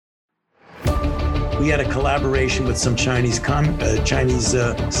We had a collaboration with some Chinese scientists.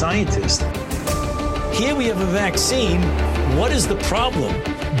 Here we have a vaccine. What is the problem?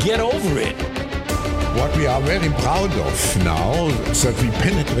 Get over it. What we are very proud of now is that we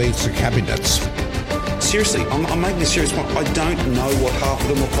penetrate the cabinets. Seriously, I'm making a serious point. I don't know what half of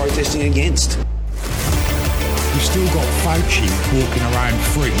them are protesting against. We've still got Fauci walking around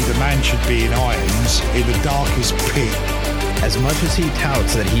free. The man should be in irons in the darkest pit. As much as he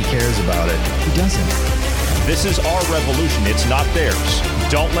touts that he cares about it, he doesn't. This is our revolution. It's not theirs.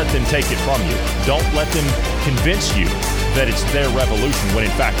 Don't let them take it from you. Don't let them convince you that it's their revolution when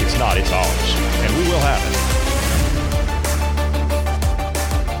in fact it's not. It's ours. And we will have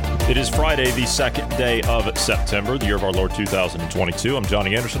it. It is Friday, the second day of September, the year of our Lord 2022. I'm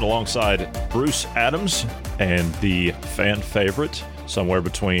Johnny Anderson alongside Bruce Adams and the fan favorite, somewhere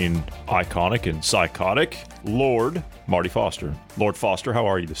between iconic and psychotic, Lord Marty Foster. Lord Foster, how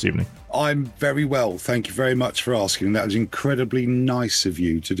are you this evening? I'm very well. Thank you very much for asking. That was incredibly nice of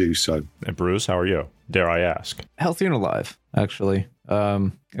you to do so. And Bruce, how are you? Dare I ask? Healthy and alive, actually.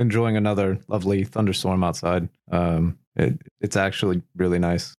 Enjoying another lovely thunderstorm outside. It's actually really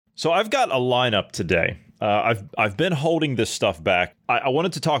nice. So I've got a lineup today. I've been holding this stuff back. I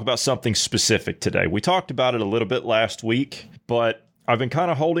wanted to talk about something specific today. We talked about it a little bit last week, but I've been kind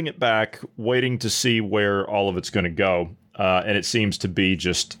of holding it back, waiting to see where all of it's going to go. And it seems to be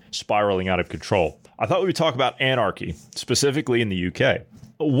just spiraling out of control. I thought we would talk about anarchy, specifically in the UK.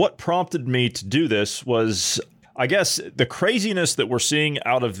 What prompted me to do this was, I guess, the craziness that we're seeing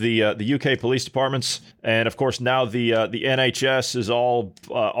out of the UK police departments, and of course now the NHS is all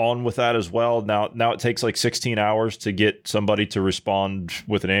on with that as well. Now it takes like 16 hours to get somebody to respond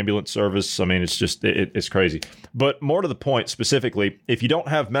with an ambulance service. I mean, it's just it's crazy. But more to the point, specifically, if you don't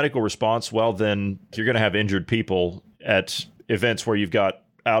have medical response, well, then you're going to have injured people at events where you've got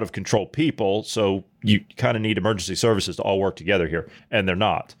out of control people. So you kind of need emergency services to all work together here, and they're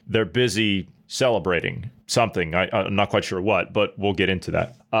not. They're busy celebrating something. I'm not quite sure what, but we'll get into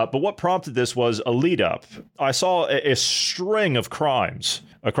that. But what prompted this was a lead up. I saw a string of crimes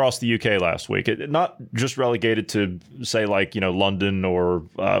across the UK last week. Not just relegated to, say, like, London or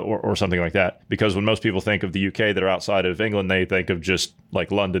something like that. Because when most people think of the UK that are outside of England, they think of just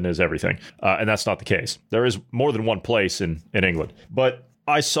like London is everything. And that's not the case. There is more than one place in England. But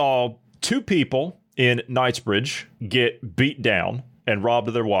I saw two people in Knightsbridge get beat down and robbed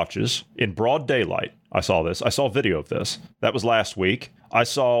of their watches in broad daylight. I saw this. I saw video of this. That was last week. I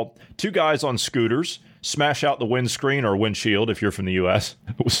saw two guys on scooters smash out the windscreen or windshield, if you're from the U.S.,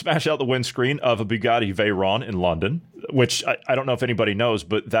 smash out the windscreen of a Bugatti Veyron in London, which I don't know if anybody knows,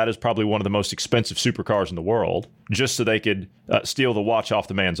 but that is probably one of the most expensive supercars in the world, just so they could steal the watch off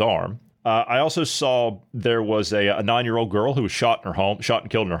the man's arm. I also saw there was a 9-year-old girl who was shot and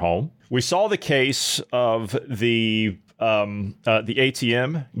killed in her home. We saw the case of the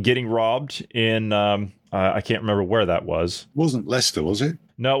ATM getting robbed in, I can't remember where that was. Wasn't Leicester, was it?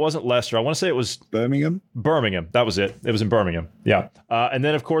 No, it wasn't Leicester. I want to say it was Birmingham. That was it. It was in Birmingham. Yeah. And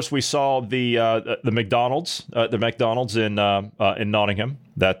then, of course, we saw the McDonald's in Nottingham.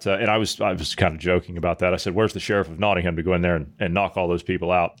 That and I was kind of joking about that. I said, "Where's the sheriff of Nottingham to go in there and knock all those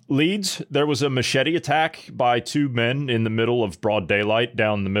people out?" Leeds, there was a machete attack by two men in the middle of broad daylight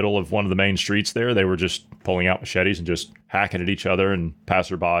down the middle of one of the main streets there. They were just pulling out machetes and just hacking at each other and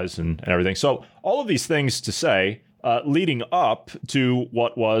passerbys and everything. So all of these things to say, leading up to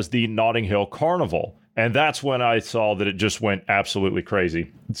what was the Notting Hill Carnival. And that's when I saw that it just went absolutely crazy.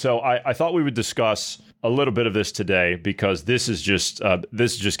 So I thought we would discuss a little bit of this today, because this is just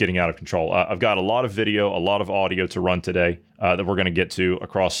getting out of control. I've got a lot of video, a lot of audio to run today that we're going to get to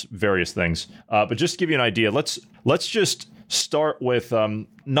across various things. But just to give you an idea, let's just start with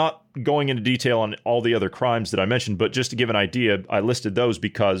not going into detail on all the other crimes that I mentioned, but just to give an idea, I listed those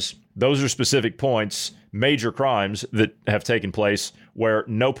because those are specific points, major crimes that have taken place where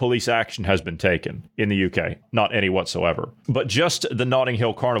no police action has been taken in the UK, not any whatsoever. But just the Notting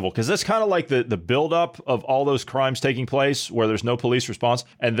Hill Carnival, because that's kind of like the buildup of all those crimes taking place where there's no police response,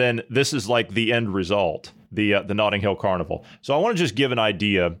 and then this is like the end result, the Notting Hill Carnival. So I want to just give an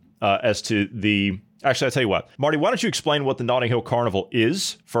idea as to the... Actually, I'll tell you what. Marty, why don't you explain what the Notting Hill Carnival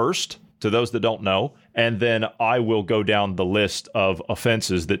is first, to those that don't know, and then I will go down the list of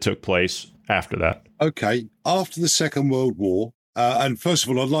offenses that took place after that. Okay. After the Second World War, and first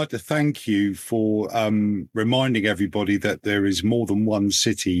of all, I'd like to thank you for reminding everybody that there is more than one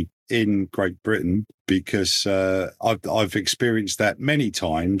city in Great Britain, because I've experienced that many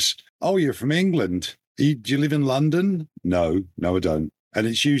times. Oh, you're from England. Do you live in London? No, I don't. And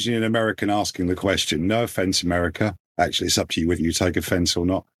it's usually an American asking the question. No offense, America. Actually, it's up to you whether you take offense or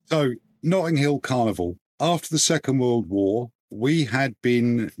not. So Notting Hill Carnival. After the Second World War, we had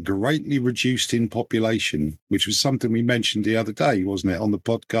been greatly reduced in population, which was something we mentioned the other day, wasn't it, on the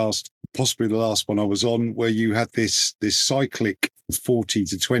podcast, possibly the last one I was on, where you had this cyclic 40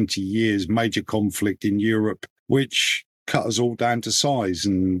 to 20 years major conflict in Europe, which cut us all down to size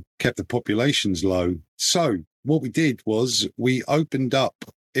and kept the populations low. So what we did was we opened up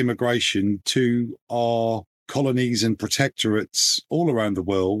immigration to our colonies and protectorates all around the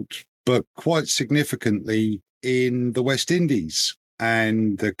world, but quite significantly in the West Indies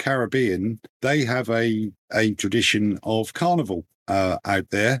and the Caribbean. They have a tradition of carnival out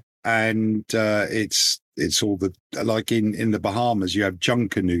there, and it's all the, like in the Bahamas, you have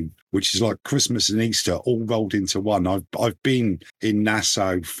Junkanoo, which is like Christmas and Easter all rolled into one. I've been in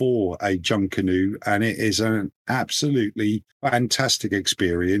Nassau for a Junkanoo, and it is an absolutely fantastic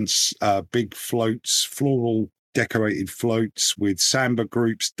experience. Big floats, floral decorated floats with samba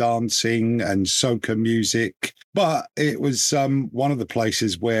groups dancing and soca music. But it was one of the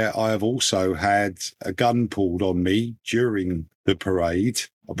places where I have also had a gun pulled on me during the parade.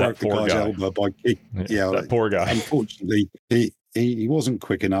 I broke the guy's elbow by kicking. Yeah, that poor guy. Unfortunately, he wasn't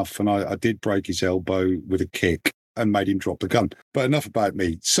quick enough, and I did break his elbow with a kick and made him drop the gun. But enough about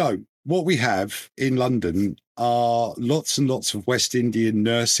me. So what we have in London are lots and lots of West Indian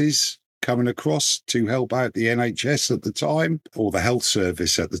nurses coming across to help out the NHS at the time, or the health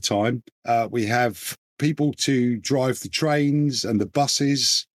service at the time. We have people to drive the trains and the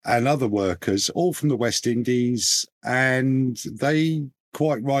buses and other workers, all from the West Indies, and they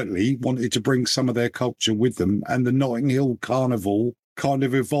quite rightly wanted to bring some of their culture with them, and the Notting Hill Carnival kind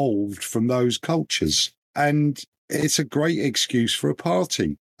of evolved from those cultures. And it's a great excuse for a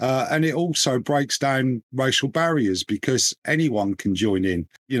party. And it also breaks down racial barriers because anyone can join in.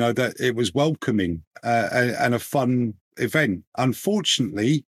 You know, that it was welcoming and a fun event.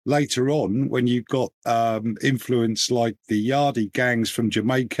 Unfortunately, later on, when you've got influence like the Yardie gangs from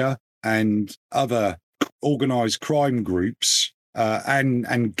Jamaica and other organised crime groups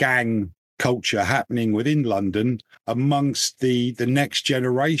and gang culture happening within London amongst the next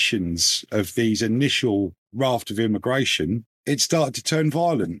generations of these initial raft of immigration, it started to turn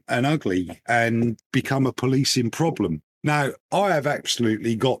violent and ugly and become a policing problem. Now, I have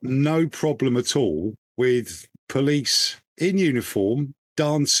absolutely got no problem at all with police in uniform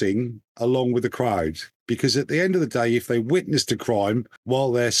dancing along with the crowd, because at the end of the day, if they witnessed a crime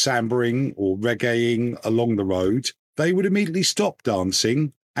while they're sambering or reggaeing along the road, they would immediately stop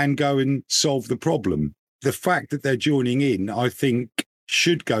dancing and go and solve the problem. The fact that they're joining in, I think,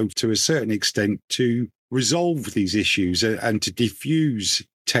 should go to a certain extent to resolve these issues and to diffuse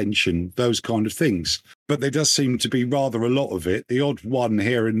tension, those kind of things. But there does seem to be rather a lot of it. The odd one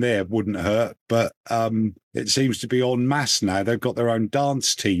here and there wouldn't hurt, but it seems to be en masse now. They've got their own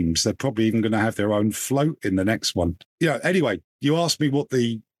dance teams. They're probably even going to have their own float in the next one. Anyway, you asked me what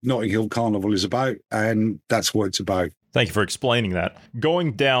the Notting Hill Carnival is about, and that's what it's about. Thank you for explaining that.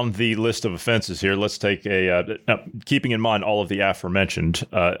 Going down the list of offenses here, let's take keeping in mind all of the aforementioned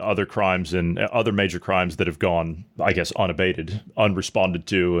other crimes and other major crimes that have gone, I guess, unabated, unresponded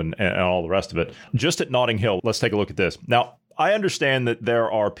to, and all the rest of it. Just at Notting Hill, let's take a look at this. Now, I understand that there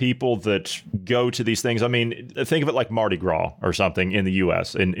are people that go to these things. I mean, think of it like Mardi Gras or something in the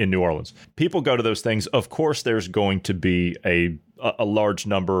U.S., in New Orleans. People go to those things. Of course, there's going to be a large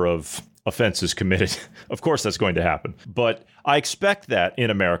number of offenses committed. Of course, that's going to happen. But I expect that in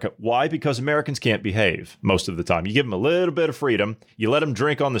America. Why? Because Americans can't behave most of the time. You give them a little bit of freedom, you let them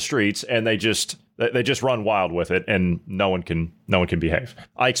drink on the streets, and they just run wild with it, and no one can behave.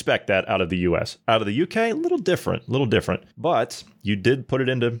 I expect that out of the U.S. Out of the U.K., a little different. But you did put it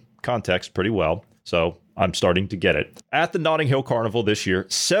into context pretty well, so I'm starting to get it. At the Notting Hill Carnival this year,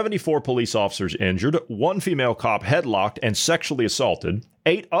 74 police officers injured, 1 female cop headlocked and sexually assaulted,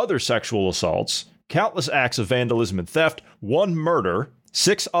 8 other sexual assaults, countless acts of vandalism and theft, 1 murder,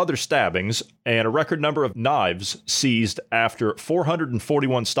 6 other stabbings, and a record number of knives seized after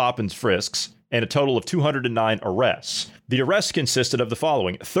 441 stop and frisks, and a total of 209 arrests. The arrests consisted of the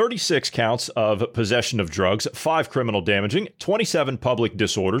following: 36 counts of possession of drugs, 5 criminal damaging, 27 public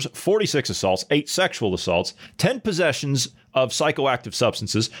disorders, 46 assaults, 8 sexual assaults, 10 possessions of psychoactive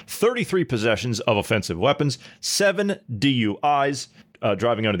substances, 33 possessions of offensive weapons, 7 DUIs,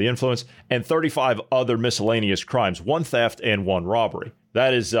 driving under the influence, and 35 other miscellaneous crimes, 1 theft and 1 robbery.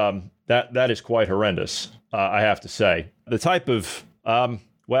 That is that is quite horrendous, I have to say. The type of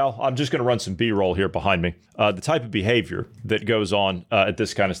well, I'm just going to run some B-roll here behind me. The type of behavior that goes on at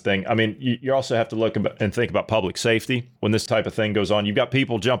this kind of thing. I mean, you also have to look and think about public safety when this type of thing goes on. You've got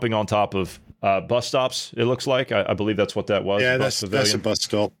people jumping on top of bus stops, it looks like. I believe that's what that was. Yeah, that's a bus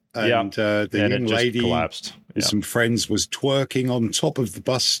stop. and the and young it just lady collapsed. with some friends was twerking on top of the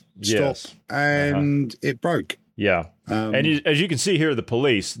bus stop, and it broke. Yeah, and as you can see here, the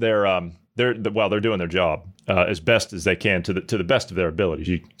police they're doing their job as best as they can to the best of their abilities.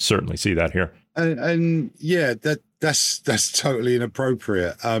 You can certainly see that here. And yeah, that's totally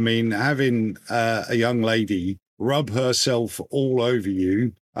inappropriate. I mean, having a young lady rub herself all over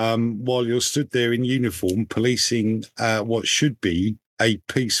you while you're stood there in uniform policing what should be a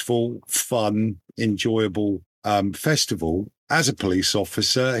peaceful, fun, enjoyable festival. As a police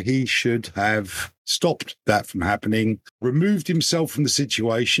officer, he should have stopped that from happening, removed himself from the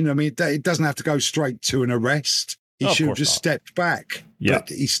situation. I mean, it doesn't have to go straight to an arrest. He should have just stepped back, but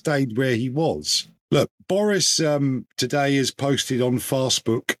he stayed where he was. Look, Boris today has posted on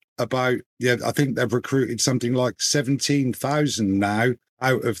Facebook about, I think they've recruited something like 17,000 now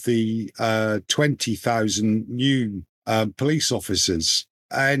out of the 20,000 new police officers.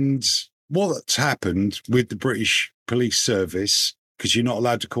 And what's happened with the British police service, because you're not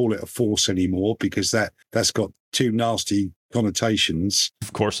allowed to call it a force anymore because that's got too nasty connotations.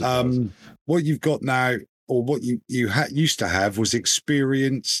 Of course it does. What you've got now, or what you used to have, was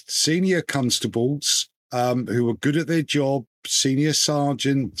experienced senior constables who were good at their job, senior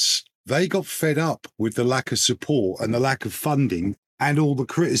sergeants. They got fed up with the lack of support and the lack of funding and all the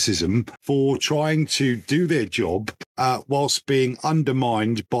criticism for trying to do their job whilst being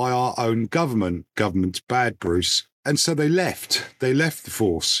undermined by our own government. Government's bad, Bruce. And so they left. They left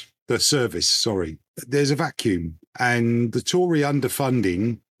the service, sorry. There's a vacuum. And the Tory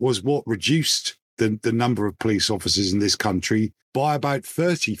underfunding was what reduced the number of police officers in this country by about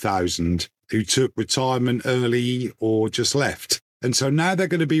 30,000 who took retirement early or just left. And so now they're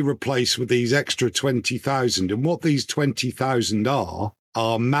going to be replaced with these extra 20,000. And what these 20,000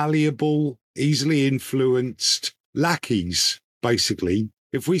 are malleable, easily influenced lackeys, basically.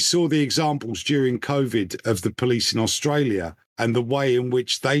 If we saw the examples during COVID of the police in Australia and the way in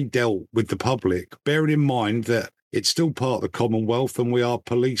which they dealt with the public, bearing in mind that it's still part of the Commonwealth and we are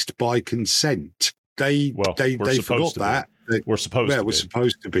policed by consent. They forgot that. We're supposed to be. We're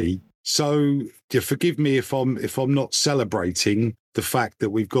supposed to be. So forgive me if I'm not celebrating the fact that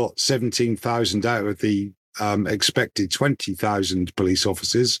we've got 17,000 out of the expected 20,000 police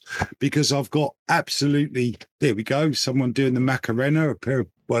officers, because I've got absolutely, there we go, someone doing the Macarena,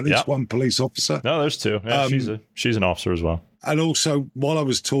 one police officer. No, there's two. Yeah, she's an officer as well. And also, while I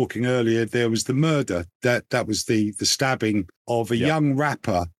was talking earlier, there was the murder. That was the stabbing of a young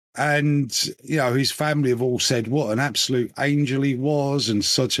rapper. And, his family have all said what an absolute angel he was and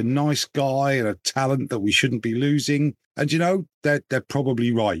such a nice guy and a talent that we shouldn't be losing. And, they're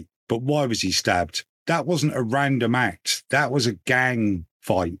probably right. But why was he stabbed? That wasn't a random act. That was a gang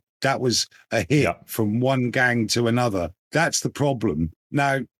fight. That was a hit from one gang to another. That's the problem.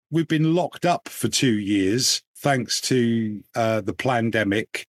 Now, we've been locked up for 2 years, thanks to the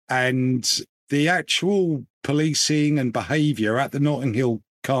pandemic, and the actual policing and behaviour at the Notting Hill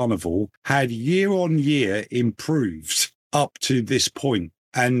Carnival had year on year improved up to this point.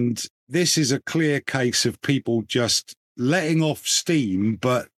 And this is a clear case of people just letting off steam,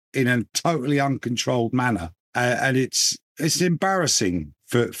 but in a totally uncontrolled manner. And it's embarrassing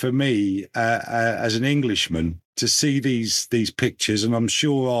for me as an Englishman to see these pictures. And I'm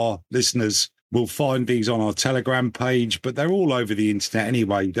sure our listeners will find these on our Telegram page, but they're all over the internet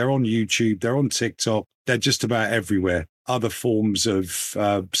anyway. They're on YouTube, they're on TikTok, they're just about everywhere. Other forms of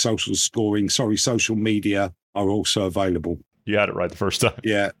social media are also available. You had it right the first time.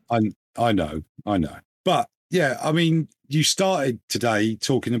 Yeah, I know. But yeah, I mean, you started today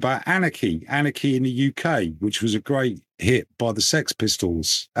talking about Anarchy in the UK, which was a great hit by the Sex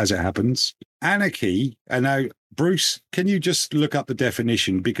Pistols, as it happens. Anarchy, and now, Bruce, can you just look up the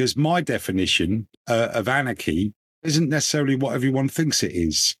definition? Because my definition of anarchy isn't necessarily what everyone thinks it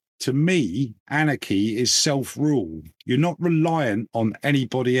is. To me, anarchy is self-rule. You're not reliant on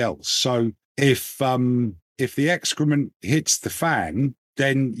anybody else. So if the excrement hits the fan,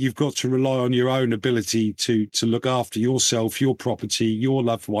 then you've got to rely on your own ability to look after yourself, your property, your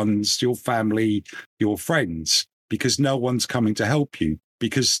loved ones, your family, your friends, because no one's coming to help you,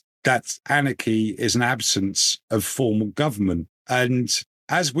 because that anarchy is an absence of formal government. And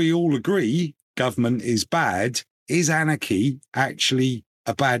as we all agree, government is bad. Is anarchy actually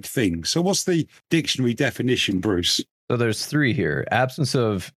a bad thing? So what's the dictionary definition, Bruce? So there's three here: absence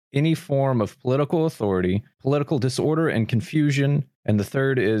of any form of political authority, political disorder and confusion. And the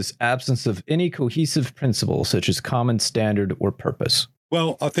third is absence of any cohesive principle, such as common standard or purpose.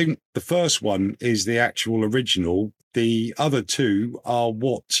 Well, I think the first one is the actual original. The other two are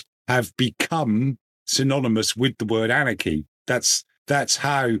what have become synonymous with the word anarchy. That's That's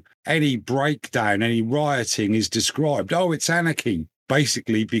how any breakdown, any rioting is described. Oh, it's anarchy,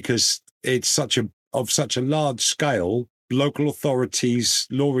 basically, because it's of such a large scale. Local authorities,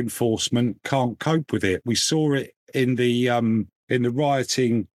 law enforcement can't cope with it. We saw it in the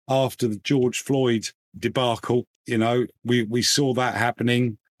rioting after the George Floyd debacle. You know, we saw that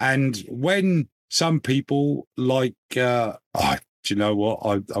happening. And when some people like, do you know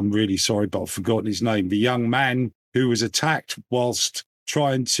what? I'm really sorry, but I've forgotten his name. The young man who was attacked whilst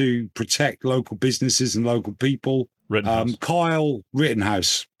trying to protect local businesses and local people. Kyle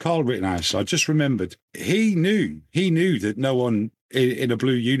Rittenhouse. I just remembered. He knew that no one in a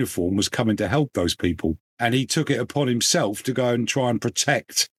blue uniform was coming to help those people. And he took it upon himself to go and try and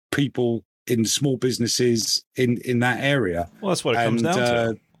protect people in small businesses in that area. Well, that's what it comes down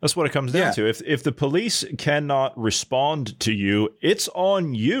to. That's what it comes down to. If the police cannot respond to you, it's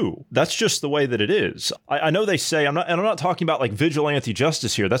on you. That's just the way that it is. I know they say, I'm not talking about like vigilante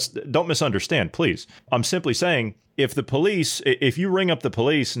justice here. Don't misunderstand, please. I'm simply saying if you ring up the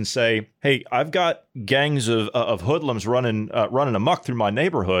police and say, hey, I've got gangs of hoodlums running amok through my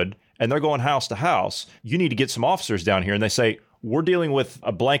neighborhood and they're going house to house, you need to get some officers down here. And they say, we're dealing with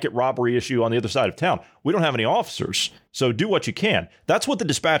a blanket robbery issue on the other side of town. We don't have any officers, so do what you can. That's what the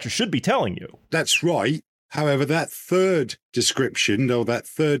dispatcher should be telling you. That's right. However, that third description, or that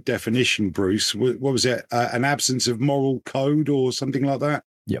third definition, Bruce, what was it? An absence of moral code or something like that?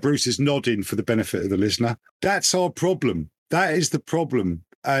 Yep. Bruce is nodding for the benefit of the listener. That's our problem. That is the problem.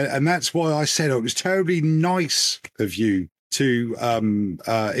 And that's why I said it was terribly nice of you to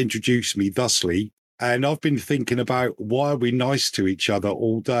introduce me thusly. And I've been thinking about why are we nice to each other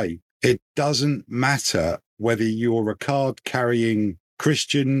all day? It doesn't matter whether you're a card-carrying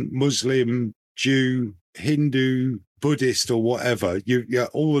Christian, Muslim, Jew, Hindu, Buddhist, or whatever. You're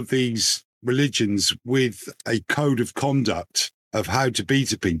all of these religions with a code of conduct of how to be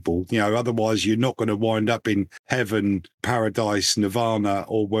to people. You know, otherwise you're not going to wind up in heaven, paradise, nirvana,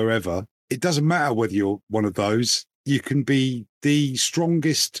 or wherever. It doesn't matter whether you're one of those. You can be the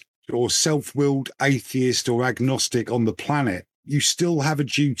strongest or self-willed atheist or agnostic on the planet. You still have a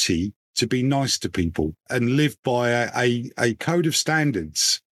duty to be nice to people and live by a code of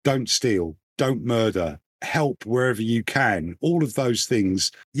standards. Don't steal, don't murder, help wherever you can, all of those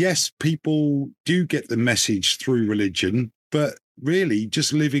things. Yes, people do get the message through religion, but really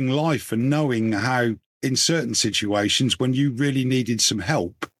just living life and knowing how in certain situations when you really needed some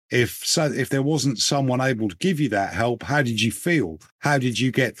help, if there wasn't someone able to give you that help, how did you feel? How did you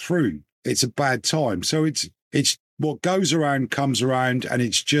get through? It's a bad time. So it's what goes around comes around, and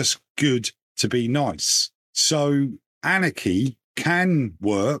it's just good to be nice. So anarchy can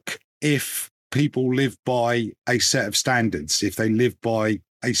work if people live by a set of standards, if they live by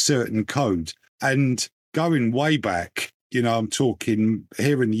a certain code. And going way back, you know, I'm talking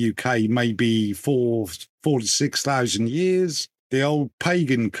here in the UK, maybe 4,000 to 6,000 years. The old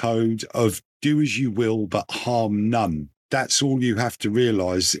pagan code of do as you will, but harm none. That's all you have to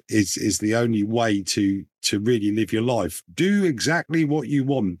realise is the only way to really live your life. Do exactly what you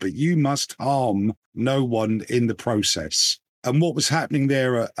want, but you must harm no one in the process. And what was happening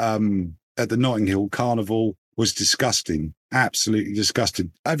there at the Notting Hill Carnival was disgusting, absolutely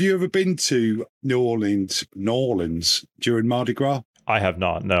disgusting. Have you ever been to New Orleans during Mardi Gras? I have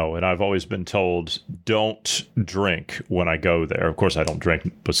not, no. And I've always been told, don't drink when I go there. Of course, I don't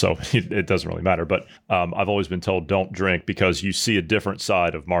drink, but so it doesn't really matter. But I've always been told, don't drink because you see a different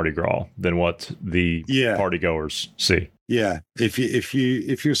side of Mardi Gras than what the party goers see. Yeah. If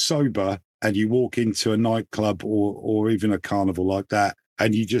you're sober and you walk into a nightclub or even a carnival like that,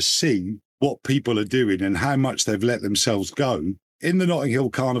 and you just see what people are doing and how much they've let themselves go. In the Notting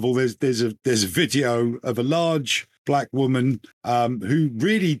Hill Carnival, there's a video of a large black woman who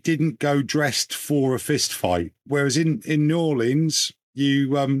really didn't go dressed for a fist fight. Whereas in New Orleans, you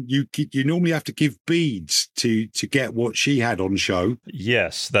normally have to give beads to get what she had on show.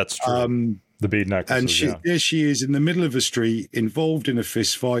 Yes, that's true. The bead necklaces, and there she is in the middle of a street, involved in a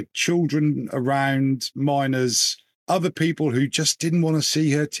fist fight, children around, minors, other people who just didn't want to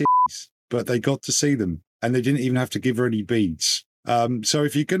see her titties, but they got to see them, and they didn't even have to give her any beads. So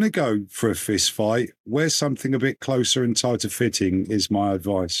if you're going to go for a fist fight, wear something a bit closer and tighter fitting is my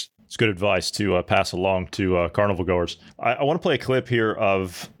advice. It's good advice to pass along to carnival goers. I want to play a clip here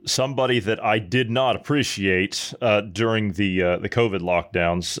of somebody that I did not appreciate during the COVID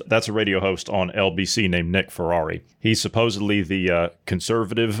lockdowns. That's a radio host on LBC named Nick Ferrari. He's supposedly the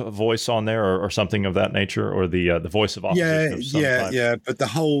conservative voice on there, or something of that nature, or the voice of opposition of some type. Yeah. But the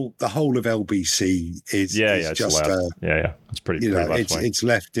whole of LBC is it's just it's pretty left-wing. it's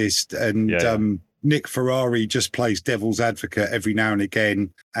leftist, and Nick Ferrari just plays devil's advocate every now and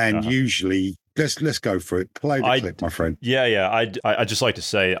again, and usually let's go for it. Play the clip, my friend. Yeah. I just like to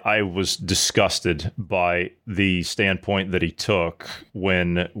say I was disgusted by the standpoint that he took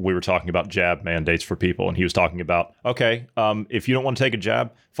when we were talking about jab mandates for people, and he was talking about, okay, if you don't want to take a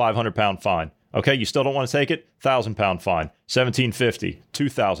jab, £500 fine. Okay, you still don't want to take it? £1,000 fine, $1,750,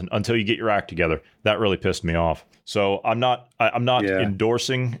 $2,000 until you get your act together. That really pissed me off. So I'm not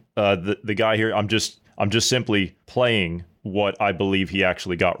endorsing the guy here. I'm just simply playing what I believe he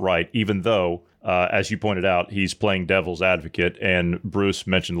actually got right, even though, as you pointed out, he's playing devil's advocate. And Bruce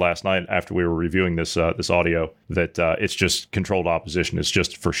mentioned last night after we were reviewing this audio that it's just controlled opposition. It's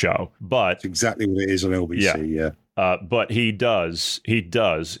just for show. But that's exactly what it is on LBC. Yeah. But he does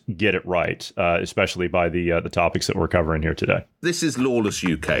get it right, especially by the topics that we're covering here today. This is Lawless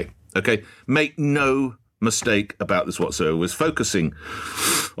UK. Okay, make no mistake about this whatsoever. We're focusing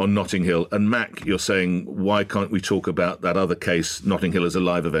on Notting Hill, and Mac, you're saying, why can't we talk about that other case? Notting Hill is a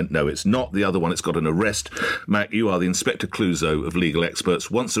live event. No, it's not. The other one, it's got an arrest. Mac, you are the Inspector Clouseau of legal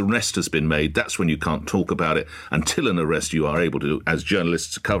experts. Once an arrest has been made, that's when you can't talk about it. Until an arrest, you are able to, as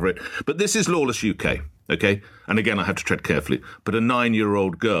journalists, cover it. But this is Lawless UK. Okay, and again, I have to tread carefully, but a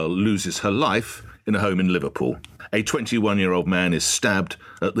 9-year-old girl loses her life in a home in Liverpool. A 21-year-old man is stabbed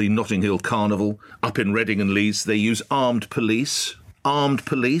at the Notting Hill Carnival. Up in Reading and Leeds, they use armed police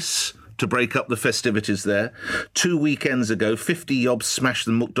to break up the festivities there. 2 weekends ago, 50 yobs smashed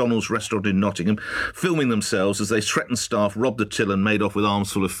the McDonald's restaurant in Nottingham, filming themselves as they threatened staff, robbed the till and made off with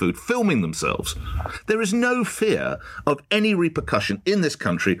arms full of food, filming themselves. There is no fear of any repercussion in this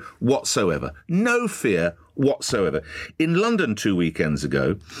country whatsoever. No fear whatsoever. In London 2 weekends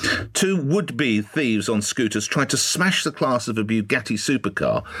ago, 2 would-be thieves on scooters tried to smash the class of a Bugatti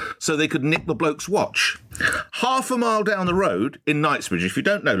supercar so they could nick the bloke's watch. Half a mile down the road in Knightsbridge, if you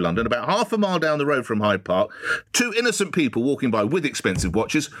don't know London, about half a mile down the road from Hyde Park, 2 innocent people walking by with expensive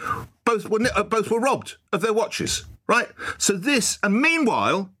watches, both were robbed of their watches, right? So this, and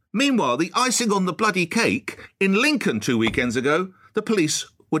meanwhile, the icing on the bloody cake, in Lincoln 2 weekends ago, the police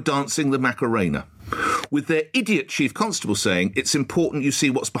were dancing the Macarena, with their idiot chief constable saying, it's important you see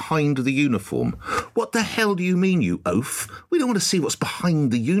what's behind the uniform. What the hell do you mean, you oaf? We don't want to see what's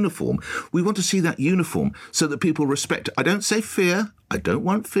behind the uniform. We want to see that uniform so that people respect it. I don't say fear. I don't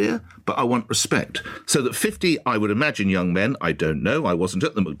want fear, but I want respect. So that 50, I would imagine, young men, I don't know, I wasn't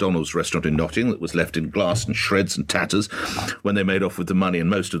at the McDonald's restaurant in Nottingham that was left in glass and shreds and tatters when they made off with the money and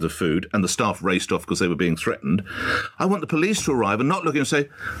most of the food, and the staff raced off because they were being threatened. I want the police to arrive and not look and say,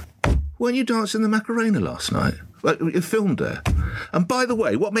 weren't you dancing the Macarena last night? Well, you filmed there. And by the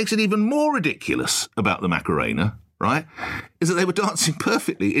way, what makes it even more ridiculous about the Macarena, right, is that they were dancing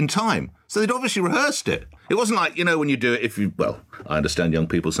perfectly in time. So they'd obviously rehearsed it. It wasn't like, when you do it, I understand young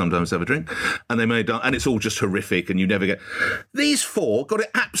people sometimes have a drink, and they may dance, and it's all just horrific, and you never get... These 4 got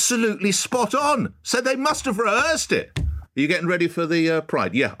it absolutely spot on, so they must have rehearsed it. Are you getting ready for the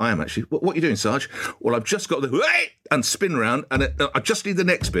Pride? Yeah, I am actually. What are you doing, Sarge? Well, I've just got the... and spin round, and I just need the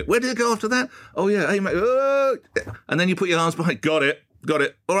next bit. Where did it go after that? Oh, yeah. Hey, mate. And then you put your arms behind. Got it.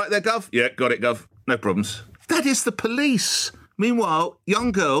 All right there, Gov? Yeah, got it, Gov. No problems. That is the police. Meanwhile,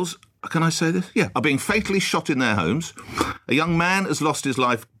 young girls, can I say this? Yeah, are being fatally shot in their homes. A young man has lost his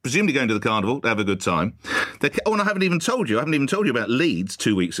life, presumably going to the carnival to have a good time. And I haven't even told you about Leeds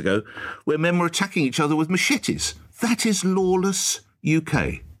 2 weeks ago, where men were attacking each other with machetes. That is Lawless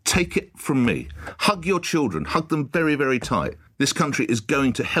UK. Take it from me. Hug your children. Hug them very, very tight. This country is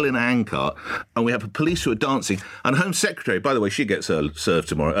going to hell in a handcart, and we have police who are dancing. And Home Secretary, by the way, she gets served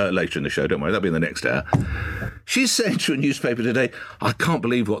tomorrow, later in the show, don't worry, that'll be in the next hour. She's saying to a newspaper today, I can't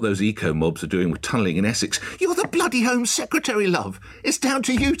believe what those eco-mobs are doing with tunnelling in Essex. You're the bloody Home Secretary, love. It's down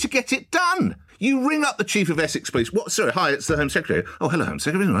to you to get it done. You ring up the Chief of Essex Police. What? Sorry, hi, it's the Home Secretary. Oh, hello, Home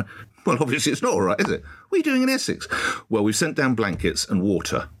Secretary. All right. Well, obviously it's not all right, is it? What are you doing in Essex? Well, we've sent down blankets and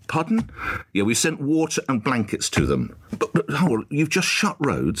water. Pardon? Yeah, we sent water and blankets to them. But hold on, you've just shut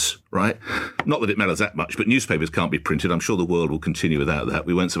roads, right? Not that it matters that much, but newspapers can't be printed. I'm sure the world will continue without that.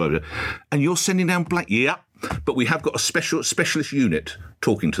 We won't survive it. And you're sending down Yeah, but we have got a specialist unit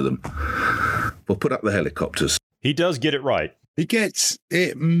talking to them. We'll put up the helicopters. He does get it right. He gets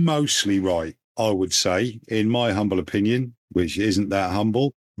it mostly right, I would say, in my humble opinion, which isn't that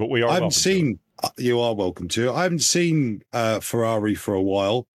humble. But we are. I haven't seen. You are welcome to. I haven't seen Ferrari for a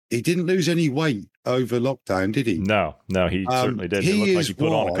while. He didn't lose any weight over lockdown, did he? No, he certainly didn't. It looked like he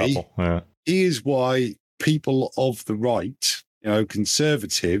put on a couple. Yeah. He is why people of the right,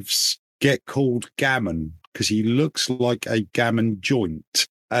 conservatives, get called gammon, because he looks like a gammon joint.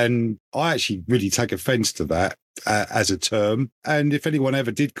 And I actually really take offence to that as a term. And if anyone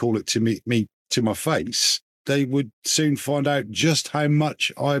ever did call it to me to my face, they would soon find out just how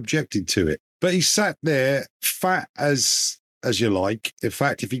much I objected to it. But he sat there, fat as you like. In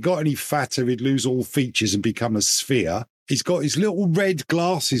fact, if he got any fatter, he'd lose all features and become a sphere. He's got his little red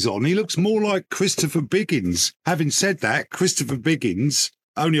glasses on. He looks more like Christopher Biggins. Having said that, Christopher Biggins,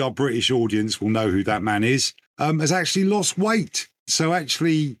 only our British audience will know who that man is, has actually lost weight. So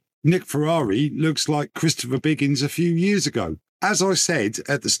actually, Nick Ferrari looks like Christopher Biggins a few years ago. As I said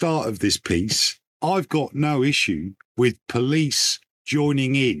at the start of this piece, I've got no issue with police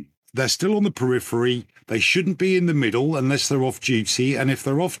joining in. They're still on the periphery. They shouldn't be in the middle unless they're off duty. And if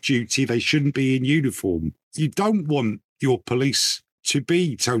they're off duty, they shouldn't be in uniform. You don't want your police to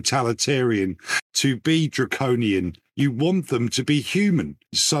be totalitarian, to be draconian. You want them to be human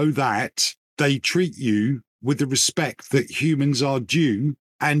so that they treat you with the respect that humans are due,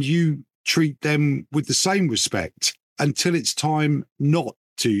 and you treat them with the same respect until it's time not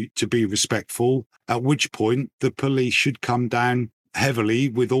to be respectful, at which point the police should come down heavily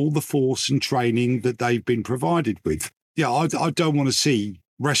with all the force and training that they've been provided with. Yeah, I don't want to see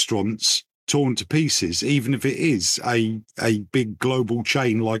restaurants torn to pieces, even if it is a big global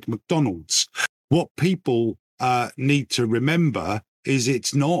chain like McDonald's. What people need to remember is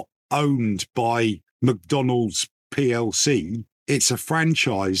it's not owned by McDonald's PLC. It's a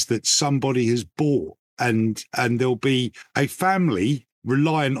franchise that somebody has bought, and there'll be a family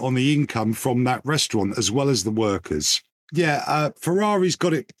reliant on the income from that restaurant as well as the workers. Yeah, Ferrari's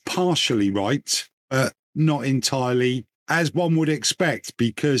got it partially right, not entirely, as one would expect,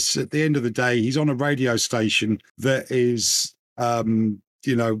 because at the end of the day, he's on a radio station that is,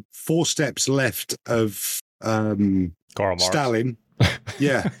 4 steps left of Karl Marx. Stalin.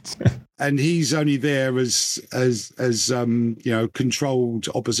 Yeah. And he's only there as controlled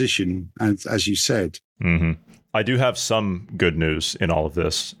opposition, as you said. Mm-hmm. I do have some good news in all of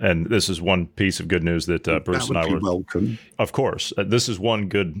this, and this is one piece of good news that Bruce and I were welcome. Of course, this is one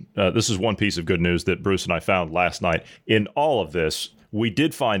piece of good news that Bruce and I found last night. In all of this, we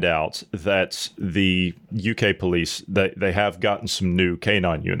did find out that the UK police they have gotten some new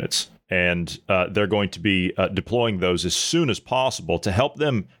K9 units, and they're going to be deploying those as soon as possible to help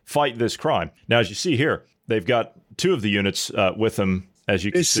them fight this crime. Now, as you see here, they've got 2 of the units with them. As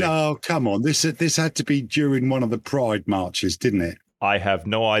you can see. Oh, come on. This had to be during one of the Pride marches, didn't it? I have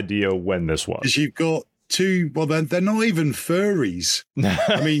no idea when this was. Because you've got 2, well, they're not even furries.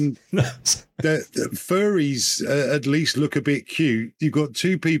 I mean, the furries at least look a bit cute. You've got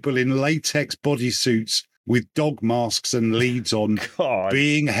 2 people in latex bodysuits with dog masks and leads on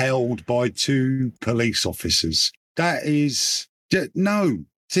being held by 2 police officers. That is... No.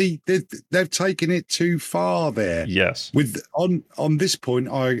 See, they've taken it too far there. Yes. On this point,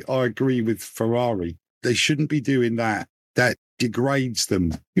 I agree with Ferrari. They shouldn't be doing that. That degrades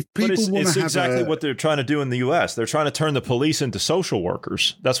them. If people want to have exactly what they're trying to do in the U.S. They're trying to turn the police into social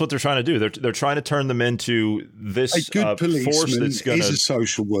workers. That's what they're trying to do. They're trying to turn them into this a good force that's going to... is a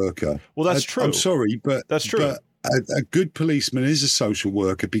social worker. Well, that's true. I'm sorry, but that's true. But a good policeman is a social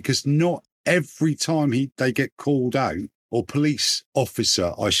worker, because not every time they get called out, or police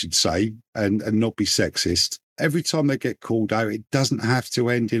officer, I should say, and not be sexist. Every time they get called out, it doesn't have to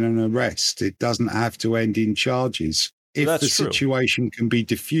end in an arrest. It doesn't have to end in charges. If the situation can be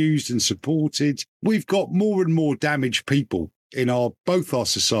diffused and supported, we've got more and more damaged people in both our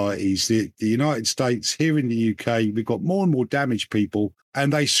societies. The United States, here in the UK, we've got more and more damaged people,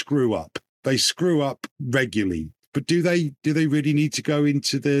 and they screw up. They screw up regularly. But do they really need to go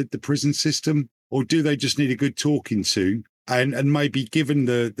into the prison system? Or do they just need a good talking to and maybe given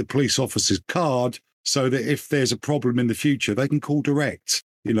the police officer's card so that if there's a problem in the future, they can call direct,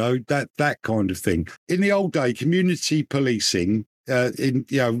 that kind of thing. In the old day, community policing,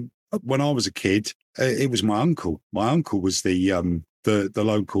 when I was a kid, it was my uncle. My uncle was the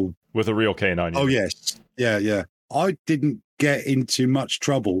local... With a real K9 unit. Oh, yes. Yeah. I didn't get into much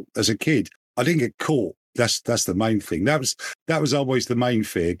trouble as a kid. I didn't get caught. That's the main thing. That was always the main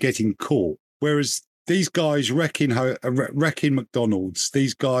fear, getting caught. Whereas these guys wrecking McDonald's,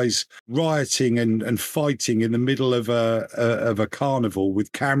 these guys rioting and fighting in the middle of a carnival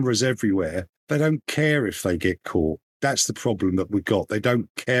with cameras everywhere, they don't care if they get caught. That's the problem that we've got. They don't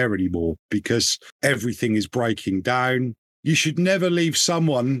care anymore because everything is breaking down. You should never leave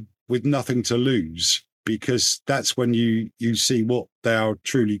someone with nothing to lose, because that's when you see what they are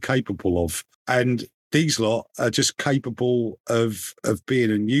truly capable of. And these lot are just capable of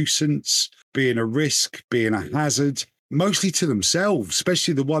being a nuisance, being a risk, being a hazard, mostly to themselves,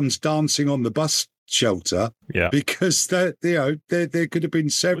 especially the ones dancing on the bus shelter. Yeah, because there could have been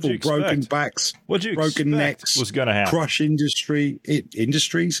several broken backs, broken necks, was going to happen. Crush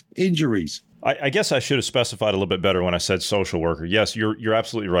injuries. I guess I should have specified a little bit better when I said social worker. Yes, you're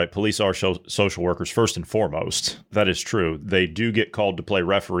absolutely right. Police are social workers first and foremost. That is true. They do get called to play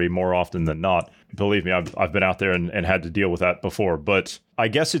referee more often than not. Believe me, I've been out there and had to deal with that before. But I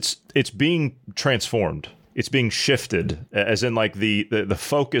guess it's being transformed. It's being shifted, as in like the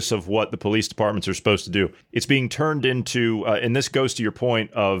focus of what the police departments are supposed to do. It's being turned into, and this goes to your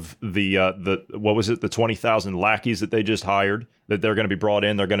point of the what was it, the 20,000 lackeys that they just hired, that they're going to be brought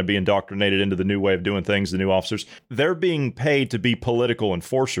in, they're going to be indoctrinated into the new way of doing things, the new officers. They're being paid to be political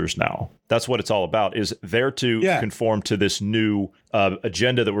enforcers now. That's what it's all about, is they're to conform to this new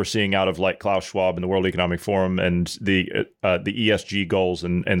agenda that we're seeing out of like Klaus Schwab and the World Economic Forum and the ESG goals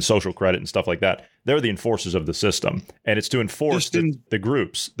and social credit and stuff like that. They're the enforcers of the system, and it's to enforce the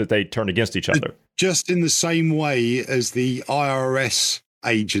groups that they turn against each other. Just in the same way as the IRS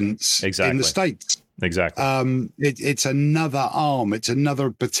agents in the States. Exactly. It's another arm. It's another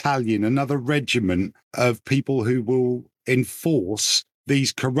battalion, another regiment of people who will enforce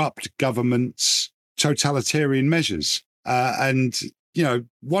these corrupt governments' totalitarian measures. And, you know,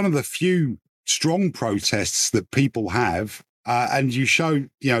 one of the few strong protests that people have, and you show,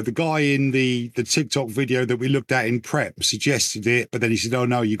 you know, the guy in the TikTok video that we looked at in prep suggested it, but then he said, oh,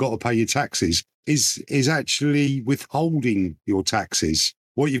 no, you got to pay your taxes, is actually withholding your taxes.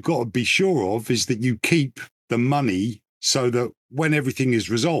 What you've got to be sure of is that you keep the money so that when everything is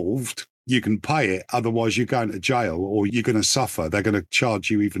resolved, you can pay it. Otherwise, you're going to jail or you're going to suffer. They're going to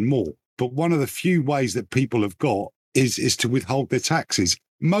charge you even more. But one of the few ways that people have got is to withhold their taxes.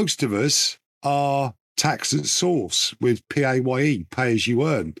 Most of us are tax at source with PAYE, pay as you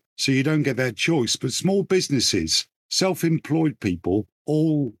earn. So you don't get that choice. But small businesses, self-employed people,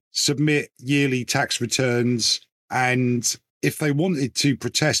 all submit yearly tax returns, and if they wanted to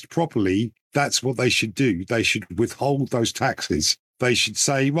protest properly, that's what they should do. They should withhold those taxes. They should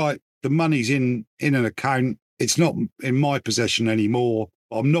say, right, the money's in an account. It's not in my possession anymore.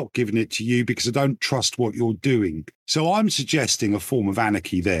 I'm not giving it to you because I don't trust what you're doing. So I'm suggesting a form of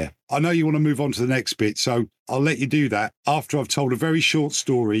anarchy there. I know you want to move on to the next bit, so I'll let you do that after I've told a very short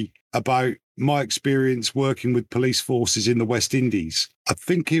story about my experience working with police forces in the West Indies. I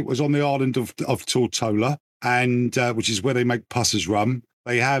think it was on the island of Tortola, and which is where they make Pusser's rum.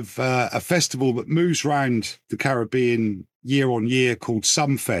 They have a festival that moves around the Caribbean year on year called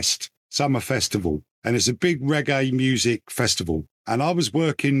Sumfest, Summer Festival. And it's a big reggae music festival. And I was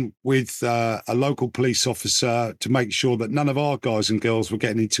working with a local police officer to make sure that none of our guys and girls were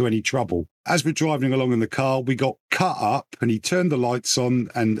getting into any trouble. As we're driving along in the car, we got cut up and he turned the lights on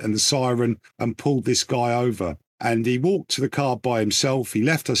and the siren and pulled this guy over. And he walked to the car by himself. He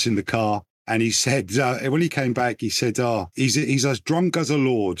left us in the car. And he said, when he came back, he said, he's as drunk as a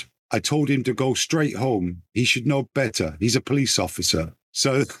lord. I told him to go straight home. He should know better. He's a police officer.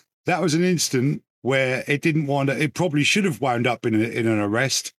 So that was an instant where it probably should have wound up in an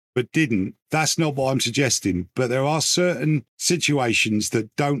arrest, but didn't. That's not what I'm suggesting. But there are certain situations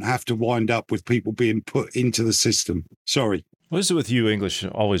that don't have to wind up with people being put into the system. Sorry. What is it with you English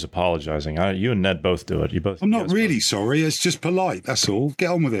always apologizing? You and Ned both do it. I'm not really sorry. It's just polite. That's all. Get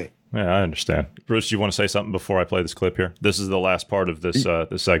on with it. Yeah, I understand. Bruce, do you want to say something before I play this clip here? This is the last part of this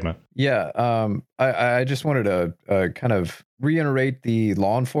this segment. Yeah, I just wanted to kind of reiterate the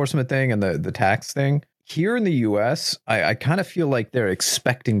law enforcement thing and the tax thing. Here in the U.S., I kind of feel like they're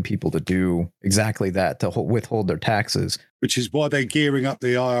expecting people to do exactly that, to withhold their taxes. Which is why they're gearing up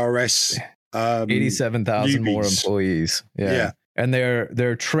the IRS. 87,000 more employees. Yeah. And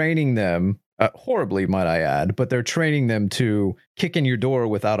they're training them. Horribly, might I add, but they're training them to kick in your door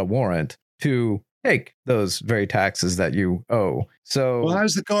without a warrant to take those very taxes that you owe. So, well,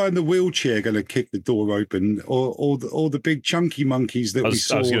 how's the guy in the wheelchair going to kick the door open, or the big chunky monkeys that we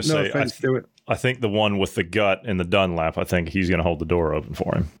saw? I was going to say, I think the one with the gut and the Dunlap, I think he's going to hold the door open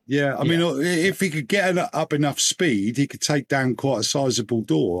for him. Yeah, I mean, if he could get up enough speed, he could take down quite a sizable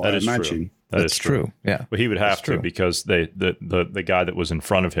door. I imagine. True. That's true. Yeah, but he would have to because the guy that was in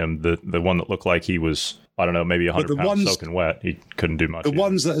front of him, the one that looked like he was, I don't know, maybe 100 pounds soaking wet, he couldn't do much. The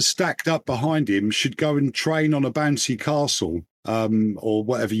ones that are stacked up behind him should go and train on a bouncy castle, or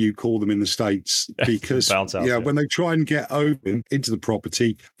whatever you call them in the States, because when they try and get over into the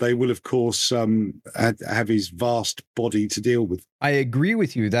property, they will of course have his vast body to deal with. I agree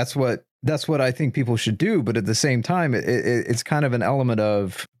with you. That's what I think people should do. But at the same time, it's kind of an element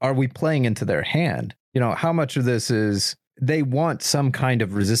of, are we playing into their hand? You know, how much of this is they want some kind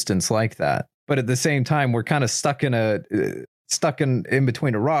of resistance like that, but at the same time, we're kind of stuck in in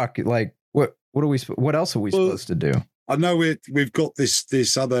between a rock. Like, what else are we supposed to do? I know we've got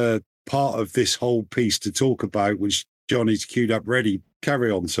this other part of this whole piece to talk about, which Johnny's queued up ready.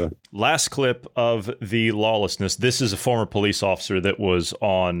 Carry on, sir. Last clip of the lawlessness. This is a former police officer that was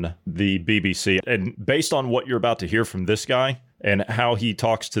on the BBC. And based on what you're about to hear from this guy and how he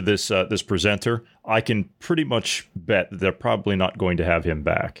talks to this presenter, I can pretty much bet that they're probably not going to have him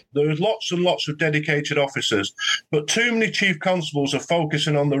back. There's lots and lots of dedicated officers, but too many chief constables are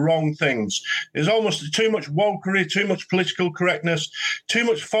focusing on the wrong things. There's almost too much wokery, too much political correctness, too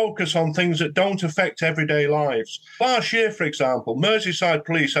much focus on things that don't affect everyday lives. Last year, for example, Merseyside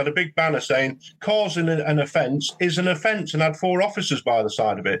Police had a big banner saying causing an offence is an offence and had 4 officers by the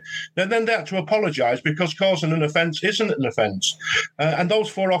side of it. Then they had to apologise because causing an offence isn't an offence. And those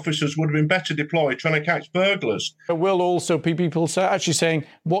 4 officers would have been better deployed trying to catch burglars. There will also be people actually saying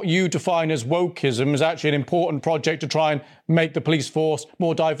what you define as wokeism is actually an important project to try and make the police force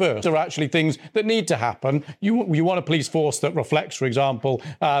more diverse. There are actually things that need to happen. You want a police force that reflects, for example,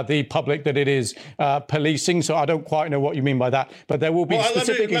 the public that it is policing. So I don't quite know what you mean by that, but there will be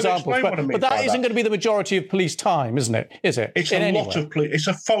specific examples. But that isn't going to be the majority of police time, isn't it? Is it? It's a lot of police. It's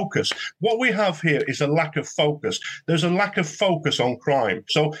a focus. What we have here is a lack of focus. There's a lack of focus on crime.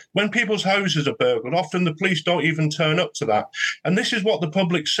 So when people's houses are burgled, often the police don't even turn up to that. And this is what the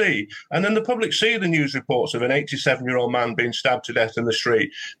public see. And then the public see the news reports of an 87-year-old man being stabbed to death in the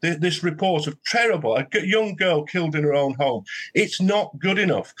street. This report of a young girl killed in her own home. It's not good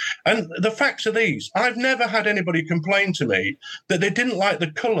enough. And the facts are these. I've never had anybody complain to me that they didn't like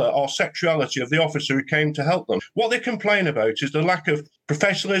the colour or sexuality of the officer who came to help them. What they complain about is the lack of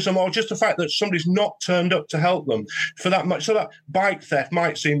professionalism or just the fact that somebody's not turned up to help them for that much. So that bike theft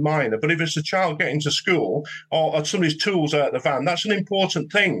might seem minor, but if it's a child getting to school or somebody's tools out of the van, that's an important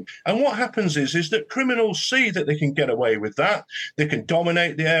thing. And what happens is that criminals see that they can get away with that. They can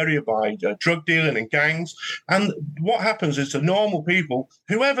dominate the area by drug dealing and gangs. And what happens is the normal people,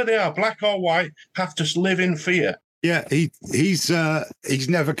 whoever they are, black or white, have to live in fear. Yeah, he's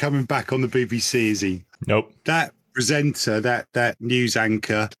never coming back on the BBC, is he? Nope. That presenter, that news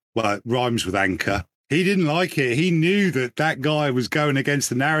anchor, well, it rhymes with anchor. He didn't like it. He knew that guy was going against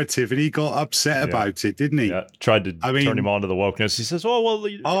the narrative, and he got upset about it, didn't he? Yeah, tried to turn him on to the wokeness. He says,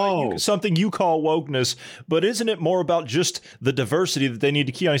 something you call wokeness, but isn't it more about just the diversity that they need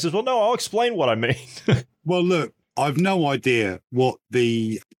to keep on? He says, well, no, I'll explain what I mean. Well, look, I've no idea what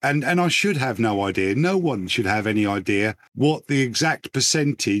and I should have no idea. No one should have any idea what the exact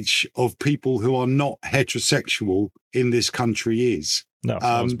percentage of people who are not heterosexual in this country is. No,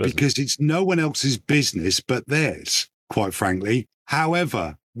 because it's no one else's business but theirs, quite frankly.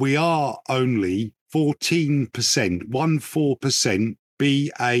 However, we are only 14%,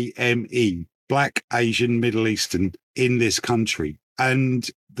 BAME, Black, Asian, Middle Eastern, in this country. And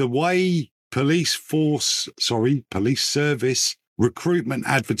the way police service recruitment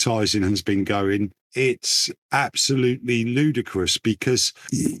advertising has been going, it's absolutely ludicrous, because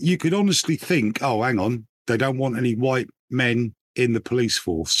you could honestly think, oh, hang on, they don't want any white men in the police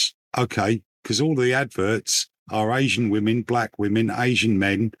force. Okay, because all the adverts are Asian women, black women, Asian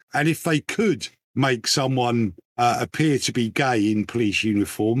men. And if they could make someone appear to be gay in police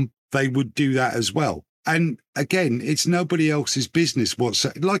uniform, they would do that as well. And again, it's nobody else's business.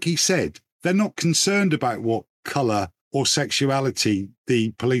 Like he said, they're not concerned about what colour or sexuality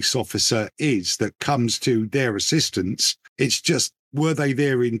the police officer is that comes to their assistance. It's just, were they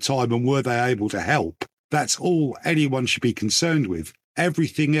there in time and were they able to help? That's all anyone should be concerned with.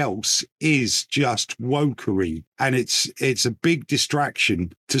 Everything else is just wokery, and it's a big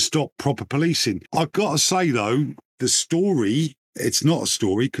distraction to stop proper policing. I've got to say, though, the story, it's not a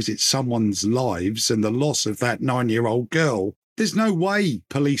story because it's someone's lives and the loss of that 9-year-old girl. There's no way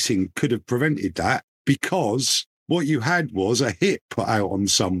policing could have prevented that, because what you had was a hit put out on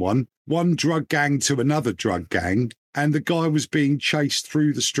someone, one drug gang to another drug gang, and the guy was being chased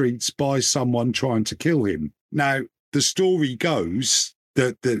through the streets by someone trying to kill him. Now, the story goes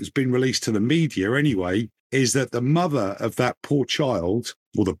that's been released to the media anyway, is that the mother of that poor child,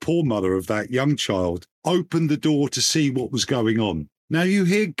 or the poor mother of that young child, opened the door to see what was going on. Now, you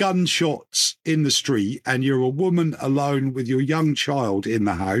hear gunshots in the street and you're a woman alone with your young child in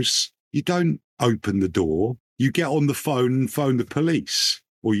the house. You don't open the door. You get on the phone and phone the police,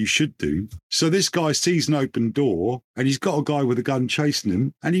 or you should do. So this guy sees an open door and he's got a guy with a gun chasing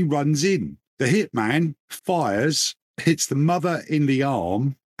him, and he runs in. The hitman fires, hits the mother in the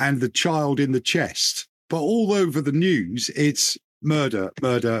arm and the child in the chest. But all over the news, it's murder,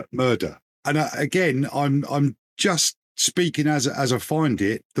 murder, murder. And again, I'm just speaking as I find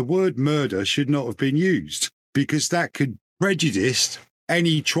it. The word murder should not have been used, because that could prejudice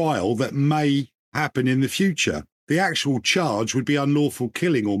any trial that may happen in the future. The actual charge would be unlawful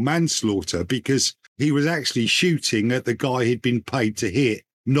killing or manslaughter, because he was actually shooting at the guy he'd been paid to hit,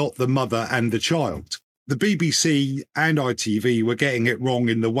 not the mother and the child. The BBC and ITV were getting it wrong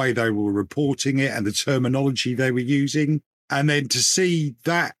in the way they were reporting it and the terminology they were using. And then to see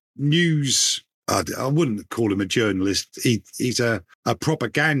that news, I wouldn't call him a journalist, he's a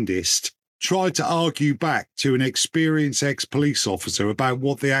propagandist, tried to argue back to an experienced ex-police officer about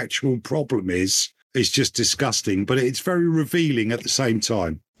what the actual problem is just disgusting, but it's very revealing at the same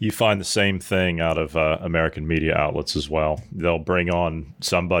time. You find the same thing out of American media outlets as well. They'll bring on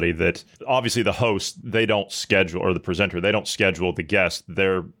somebody that obviously the host, they don't schedule, or the presenter, they don't schedule the guest.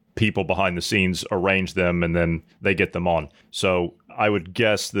 Their people behind the scenes arrange them and then they get them on. So I would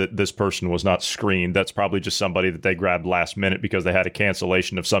guess that this person was not screened. That's probably just somebody that they grabbed last minute because they had a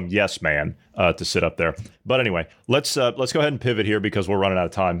cancellation of some yes man to sit up there. But anyway, let's go ahead and pivot here because we're running out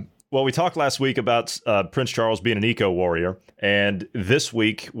of time. Well, we talked last week about Prince Charles being an eco-warrior, and this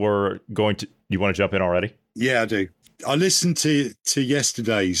week we're going to... You want to jump in already? Yeah, I do. I listened to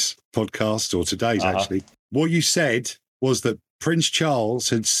yesterday's podcast, or today's actually. What you said was that Prince Charles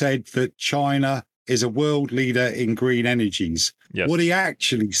had said that China is a world leader in green energies. Yes. What he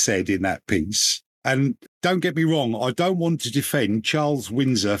actually said in that piece, and don't get me wrong, I don't want to defend Charles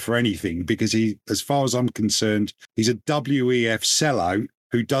Windsor for anything, because he, as far as I'm concerned, he's a WEF sellout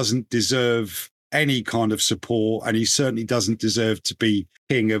who doesn't deserve any kind of support, and he certainly doesn't deserve to be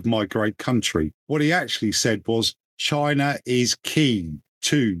king of my great country. What he actually said was China is key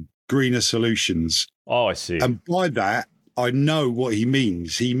to greener solutions. Oh, I see. And by that, I know what he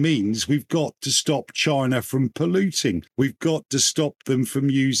means. He means we've got to stop China from polluting. We've got to stop them from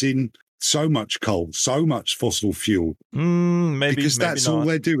using so much coal, so much fossil fuel. Because that's all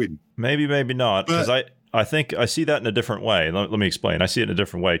they're doing. Maybe not. Because I think I see that in a different way. Let me explain. I see it in a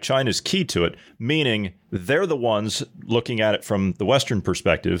different way. China's key to it, meaning they're the ones looking at it from the Western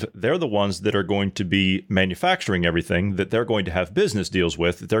perspective. They're the ones that are going to be manufacturing everything that they're going to have business deals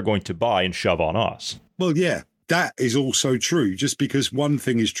with, that they're going to buy and shove on us. Well, yeah, that is also true. Just because one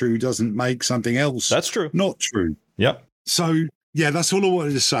thing is true doesn't make something else that's true not true. Yep. So, yeah, that's all I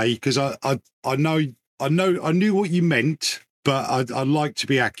wanted to say, because I knew what you meant, but I'd like to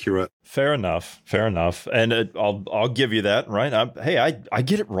be accurate. Fair enough. And I'll give you that, right? I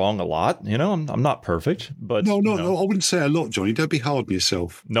get it wrong a lot. You know, I'm not perfect, but no, I wouldn't say a lot, Johnny. Don't be hard on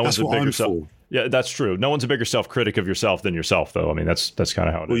yourself. No one's that's a bigger self. Yeah, that's true. No one's a bigger self-critic of yourself than yourself, though. I mean, that's kind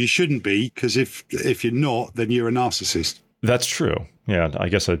of how it is. Well, you shouldn't be, because if you're not, then you're a narcissist. That's true. Yeah, I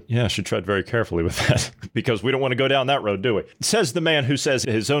guess I should tread very carefully with that because we don't want to go down that road, do we? Says the man who says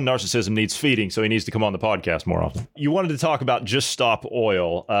his own narcissism needs feeding, so he needs to come on the podcast more often. You wanted to talk about Just Stop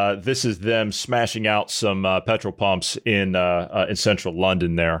Oil. This is them smashing out some petrol pumps in central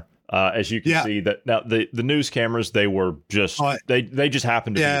London there. As you can see, that now the news cameras, they were just they just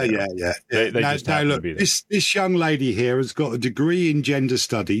happened to be there. Yeah. They just happened to be there. This young lady here has got a degree in gender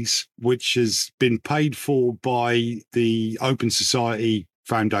studies, which has been paid for by the Open Society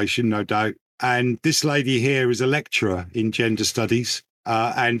Foundation, no doubt. And this lady here is a lecturer in gender studies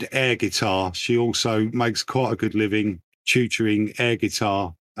and air guitar. She also makes quite a good living tutoring air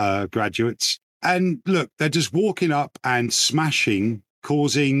guitar graduates. And look, they're just walking up and smashing,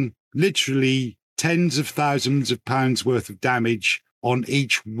 causing literally tens of thousands of pounds worth of damage on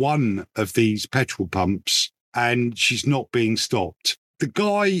each one of these petrol pumps, and she's not being stopped. The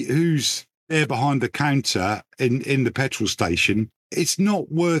guy who's there behind the counter in the petrol station, it's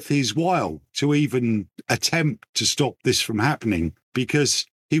not worth his while to even attempt to stop this from happening, because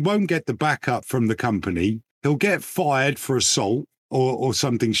he won't get the backup from the company. He'll get fired for assault or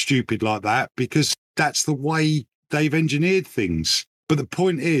something stupid like that, because that's the way they've engineered things. But the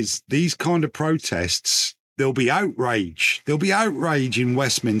point is, these kind of protests, there'll be outrage. There'll be outrage in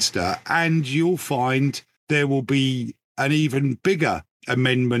Westminster, and you'll find there will be an even bigger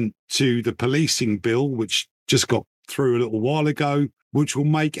amendment to the policing bill, which just got through a little while ago, which will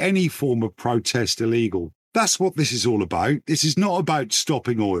make any form of protest illegal. That's what this is all about. This is not about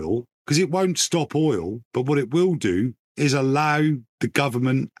stopping oil, because it won't stop oil. But what it will do is allow the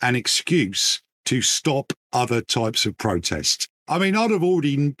government an excuse to stop other types of protest. I mean,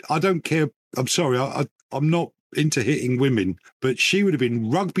 I don't care. I'm sorry, I'm not into hitting women, but she would have been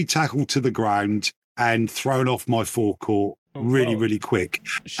rugby tackled to the ground and thrown off my forecourt really quick.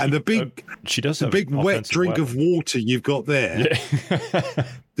 And the big wet drink of water you've got there,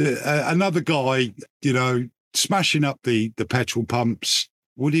 another guy, smashing up the petrol pumps.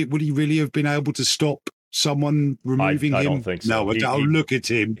 Would he really have been able to stop someone removing him? I don't think so. No, look at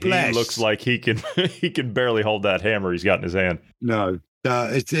him. Bless. He looks like he can barely hold that hammer he's got in his hand. No,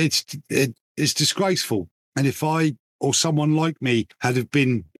 it's disgraceful. And if I or someone like me had have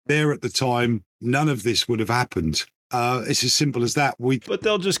been there at the time none of this would have happened. It's as simple as that. But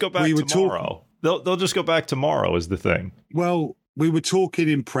they'll just go back tomorrow. They'll just go back tomorrow is the thing. Well, we were talking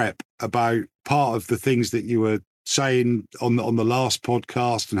in prep about part of the things that you were saying on the last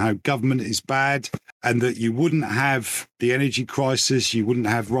podcast and how government is bad and that you wouldn't have the energy crisis, you wouldn't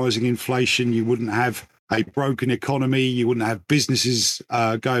have rising inflation, you wouldn't have a broken economy, you wouldn't have businesses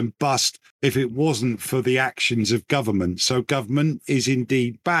going bust if it wasn't for the actions of government. So government is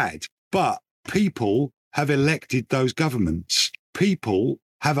indeed bad, but people have elected those governments. People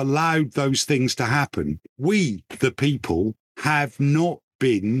have allowed those things to happen. We, the people, have not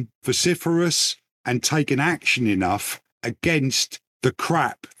been vociferous and taken action enough against the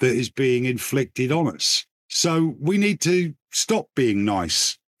crap that is being inflicted on us. So we need to stop being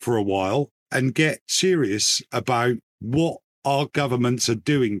nice for a while and get serious about what our governments are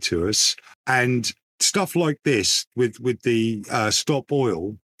doing to us. And stuff like this with the Stop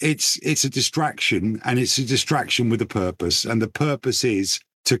Oil, it's a distraction, and it's a distraction with a purpose. And the purpose is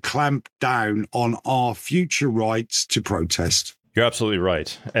to clamp down on our future rights to protest. You're absolutely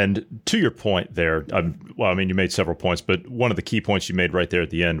right. And to your point there, you made several points, but one of the key points you made right there at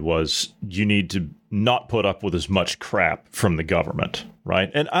the end was you need to not put up with as much crap from the government,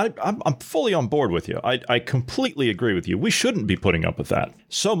 right? And I'm fully on board with you. I completely agree with you. We shouldn't be putting up with that.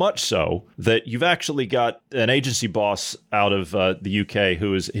 So much so that you've actually got an agency boss out of the UK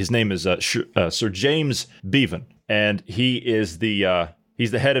his name is Sir James Bevan, and he is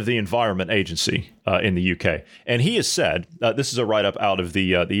he's the head of the Environment Agency in the UK. And he has said, this is a write-up out of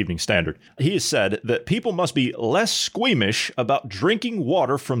the Evening Standard, he has said that people must be less squeamish about drinking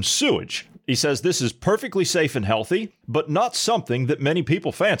water from sewage. He says this is perfectly safe and healthy, but not something that many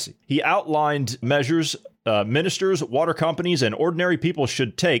people fancy. He outlined measures ministers, water companies, and ordinary people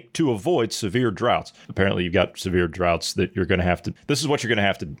should take to avoid severe droughts. Apparently, you've got severe droughts that you're going to have to... This is what you're going to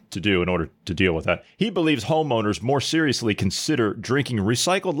have to do in order to deal with that. He believes homeowners more seriously consider drinking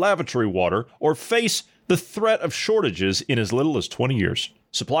recycled lavatory water or face the threat of shortages in as little as 20 years.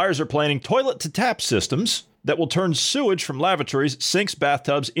 Suppliers are planning toilet-to-tap systems that will turn sewage from lavatories, sinks,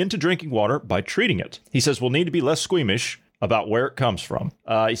 bathtubs into drinking water by treating it. He says we'll need to be less squeamish about where it comes from.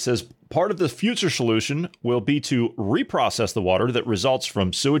 He says part of the future solution will be to reprocess the water that results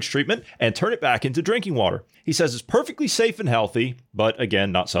from sewage treatment and turn it back into drinking water. He says it's perfectly safe and healthy, but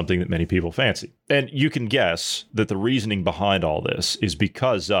again, not something that many people fancy. And you can guess that the reasoning behind all this is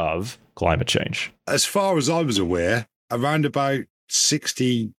because of climate change. As far as I was aware, around about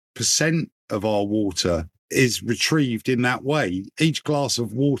 60% of our water is retrieved in that way. Each glass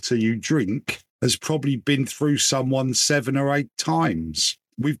of water you drink has probably been through someone 7 or 8 times.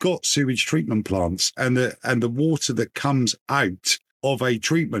 We've got sewage treatment plants, and the water that comes out of a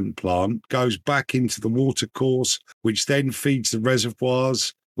treatment plant goes back into the water course, which then feeds the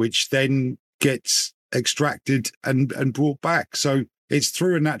reservoirs, which then gets extracted and brought back. So it's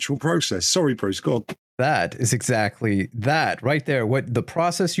through a natural process. Sorry, Bruce, go on. That is exactly that right there. What the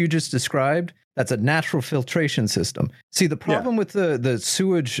process you just described, that's a natural filtration system. See, the problem with the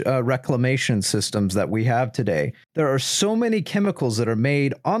sewage reclamation systems that we have today, there are so many chemicals that are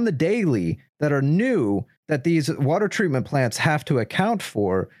made on the daily that are new that these water treatment plants have to account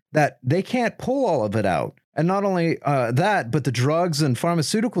for, that they can't pull all of it out. And not only that, but the drugs and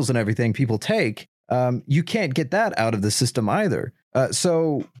pharmaceuticals and everything people take, you can't get that out of the system either.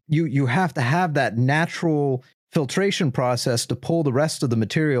 So you have to have that natural filtration process to pull the rest of the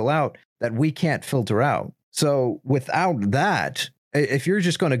material out that we can't filter out. So without that, if you're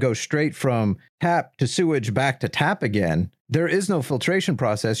just going to go straight from tap to sewage back to tap again, there is no filtration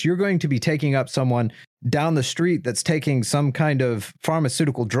process. You're going to be taking up someone down the street that's taking some kind of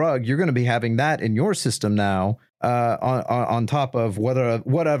pharmaceutical drug. You're going to be having that in your system now on top of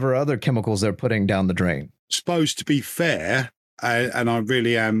whatever other chemicals they're putting down the drain. Supposed to be fair, and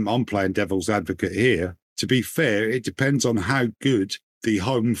I'm playing devil's advocate here. To be fair, it depends on how good the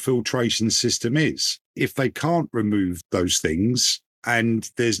home filtration system is. If they can't remove those things and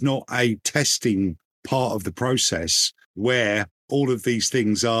there's not a testing part of the process where all of these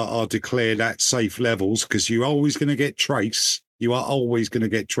things are declared at safe levels, because you're always going to get trace,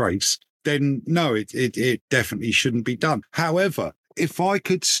 then no, it definitely shouldn't be done. However, if I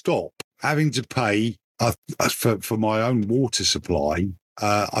could stop having to pay for my own water supply,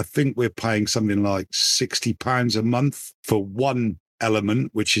 I think we're paying something like £60 a month for one element,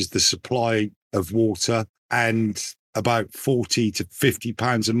 which is the supply of water, and about £40 to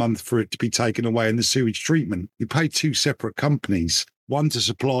 £50 a month for it to be taken away in the sewage treatment. You pay 2 separate companies, one to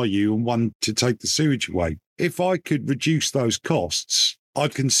supply you and one to take the sewage away. If I could reduce those costs,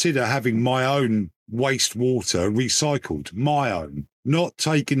 I'd consider having my own wastewater recycled, my own, not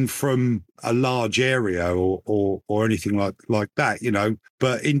taken from a large area or anything like that,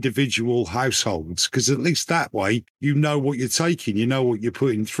 but individual households, because at least that way you know what you're taking, you know what you're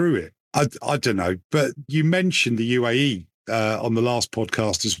putting through it. I don't know, but you mentioned the UAE on the last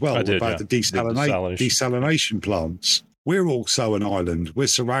podcast as well about the desalination plants. We're also an island. We're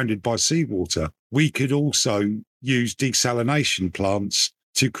surrounded by seawater. We could also use desalination plants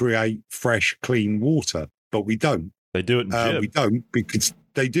to create fresh, clean water, but we don't. They do it in Gib. We don't, because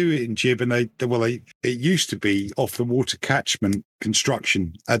they do it in Gib, and it used to be off the water catchment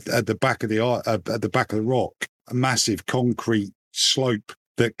construction at the back of the rock, a massive concrete slope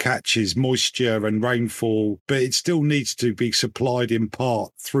that catches moisture and rainfall, but it still needs to be supplied in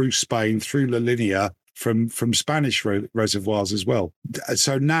part through Spain, through La Linea, from Spanish reservoirs as well.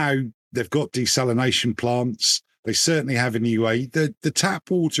 So now they've got desalination plants. They certainly have in the UAE. The tap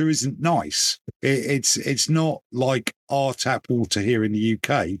water isn't nice. It's not like our tap water here in the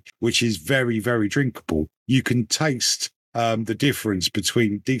UK, which is very, very drinkable. You can taste the difference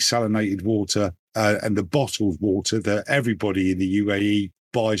between desalinated water and the bottled water that everybody in the UAE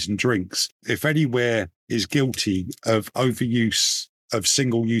buys and drinks. If anywhere is guilty of overuse of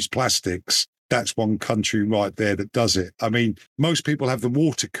single-use plastics, that's one country right there that does it. I mean, most people have the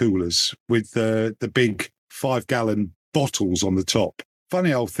water coolers with the big 5-gallon bottles on the top.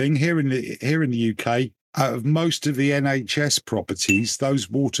 Funny old thing, here in the UK, out of most of the NHS properties, those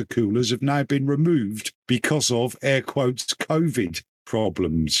water coolers have now been removed because of, air quotes, COVID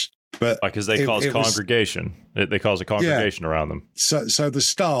problems. But because they cause congregation. They cause a congregation around them. So the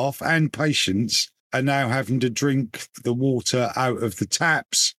staff and patients are now having to drink the water out of the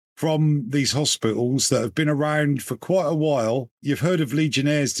taps from these hospitals that have been around for quite a while. You've heard of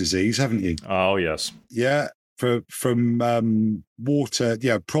Legionnaire's disease, haven't you? Oh, yes. Yeah, from water,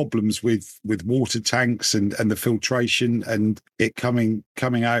 problems with water tanks and the filtration and it coming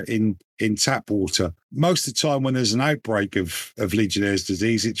out in tap water. Most of the time when there's an outbreak of Legionnaire's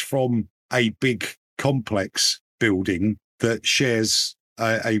disease, it's from a big complex building that shares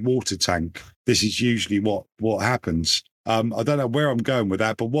a water tank. This is usually what happens. I don't know where I'm going with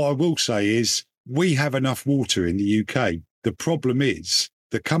that, but what I will say is we have enough water in the UK. The problem is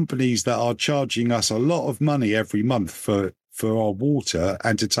the companies that are charging us a lot of money every month for our water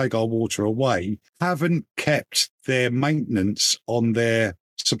and to take our water away haven't kept their maintenance on their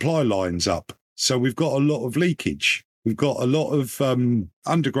supply lines up. So we've got a lot of leakage. We've got a lot of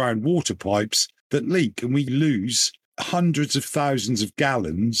underground water pipes that leak, and we lose hundreds of thousands of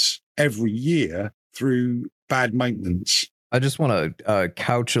gallons every year through bad maintenance. I just want to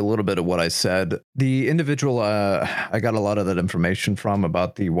couch a little bit of what I said. The individual I got a lot of that information from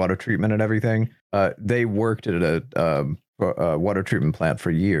about the water treatment and everything, they worked at a water treatment plant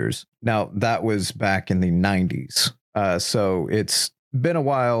for years. Now, that was back in the 90s. So it's been a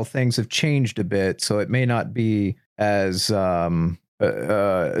while. Things have changed a bit. So it may not be as dark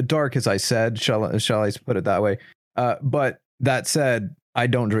as I said, shall I put it that way? But that said, I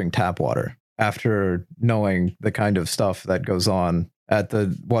don't drink tap water. After knowing the kind of stuff that goes on at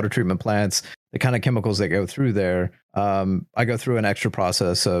the water treatment plants, the kind of chemicals that go through there, I go through an extra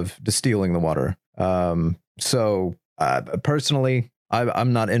process of distilling the water. So personally,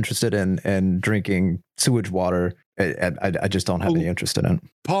 I'm not interested in drinking sewage water. I just don't have any interest in it.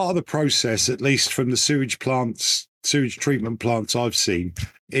 Part of the process, at least from the sewage treatment plants I've seen,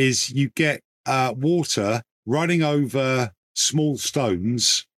 is you get water running over small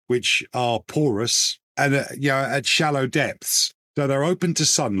stones which are porous and at shallow depths. So they're open to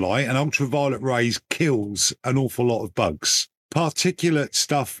sunlight, and ultraviolet rays kills an awful lot of bugs. Particulate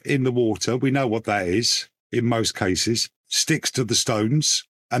stuff in the water, we know what that is in most cases, sticks to the stones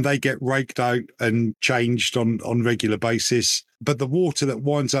and they get raked out and changed on regular basis. But the water that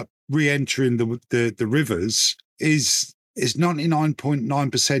winds up re-entering the rivers is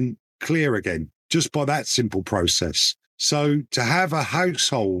 99.9% clear again, just by that simple process. So to have a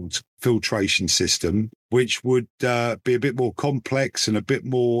household filtration system, which would be a bit more complex and a bit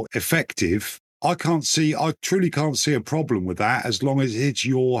more effective, I truly can't see a problem with that as long as it's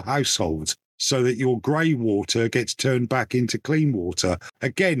your household, so that your grey water gets turned back into clean water.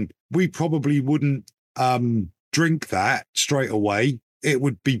 Again, we probably wouldn't drink that straight away. It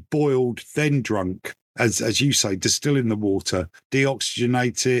would be boiled, then drunk, as you say, distilling the water,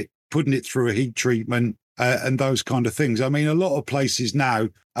 deoxygenate it, putting it through a heat treatment, and those kind of things. I mean, a lot of places now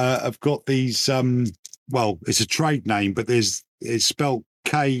have got these, it's a trade name, but it's spelled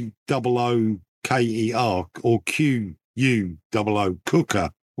KOOKER or QUOO,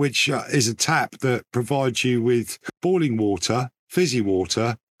 cooker, which is a tap that provides you with boiling water, fizzy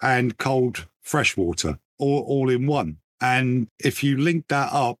water, and cold fresh water, all in one. And if you link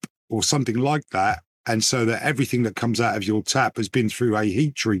that up or something like that, and so that everything that comes out of your tap has been through a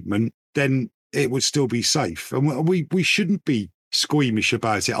heat treatment, then it would still be safe. And we shouldn't be squeamish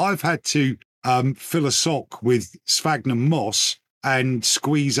about it. I've had to fill a sock with sphagnum moss and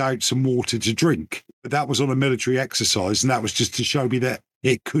squeeze out some water to drink. But that was on a military exercise, and that was just to show me that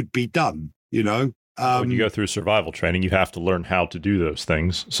it could be done, you know. When you go through survival training, you have to learn how to do those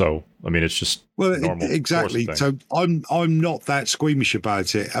things. So, I mean, it's just normal. Exactly. So I'm not that squeamish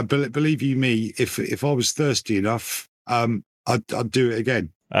about it. Believe you me, if I was thirsty enough, I'd do it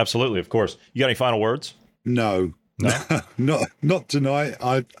again. Absolutely, of course. You got any final words? No, not tonight.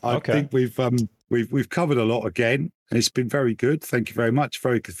 I think we've covered a lot again, and it's been very good. Thank you very much.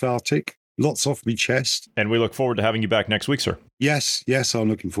 Very cathartic. Lots off my chest. And we look forward to having you back next week, sir. Yes, I'm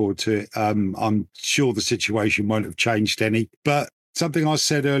looking forward to it. I'm sure the situation won't have changed any. But something I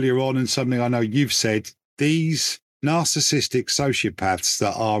said earlier on, and something I know you've said, these narcissistic sociopaths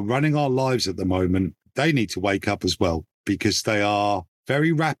that are running our lives at the moment, they need to wake up as well, because they are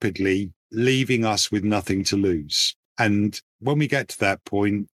very rapidly leaving us with nothing to lose. And when we get to that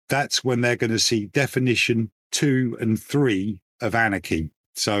point, that's when they're going to see definition 2 and 3 of anarchy.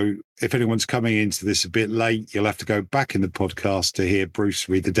 So if anyone's coming into this a bit late, you'll have to go back in the podcast to hear Bruce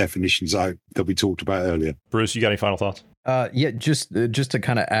read the definitions out that we talked about earlier. Bruce, you got any final thoughts? Yeah, just to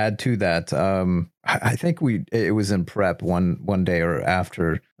kind of add to that, I think it was in prep one day or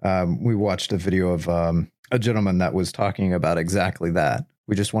after we watched a video of a gentleman that was talking about exactly that.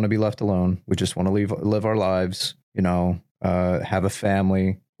 We just want to be left alone. We just want to live our lives, you know, have a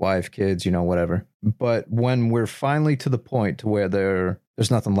family, wife, kids, you know, whatever. But when we're finally to the point to where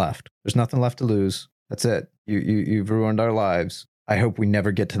there's nothing left, there's nothing left to lose. That's it. You've ruined our lives. I hope we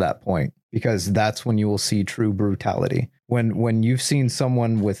never get to that point, because that's when you will see true brutality. When you've seen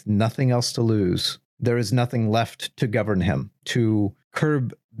someone with nothing else to lose, there is nothing left to govern him, to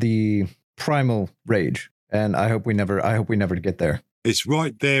curb the primal rage. And I hope we never get there. It's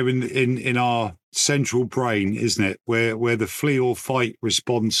right there in our central brain, isn't it? Where the flee or fight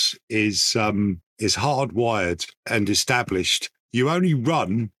response is hardwired and established. You only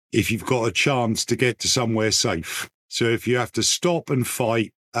run if you've got a chance to get to somewhere safe. So if you have to stop and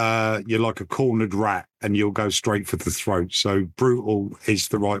fight, you're like a cornered rat and you'll go straight for the throat. So brutal is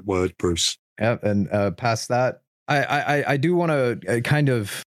the right word, Bruce. Yeah, and past that, I do want to kind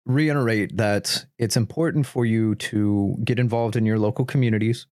of reiterate that it's important for you to get involved in your local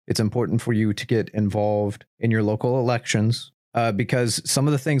communities. It's important for you to get involved in your local elections, because some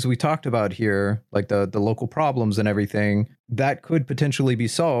of the things we talked about here, like the local problems and everything, that could potentially be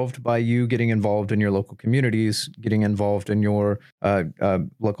solved by you getting involved in your local communities, getting involved in your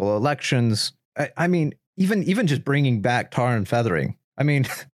local elections. I mean, even just bringing back tar and feathering. I mean,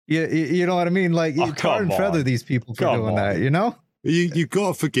 you know what I mean? Like, tar and feather these people for doing that, you know? You've got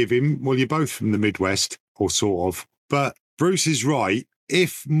to forgive him. Well, you're both from the Midwest, or sort of. But Bruce is right.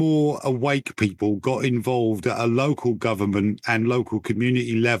 If more awake people got involved at a local government and local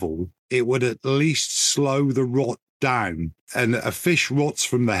community level, it would at least slow the rot down. And a fish rots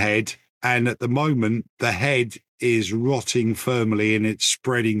from the head. And at the moment, the head is rotting firmly and it's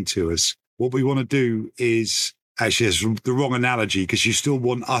spreading to us. What we want to do is, actually, it's the wrong analogy, because you still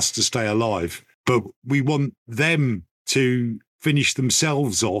want us to stay alive, but we want them to finish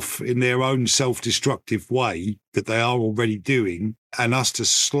themselves off in their own self-destructive way that they are already doing, and us to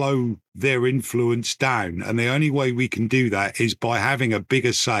slow their influence down. And the only way we can do that is by having a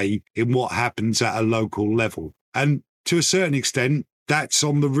bigger say in what happens at a local level. And to a certain extent, that's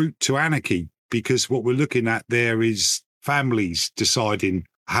on the route to anarchy, because what we're looking at there is families deciding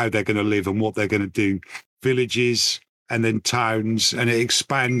how they're going to live and what they're going to do, villages and then towns, and it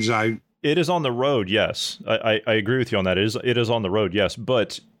expands out. It is on the road, yes. I agree with you on that. It is on the road, yes.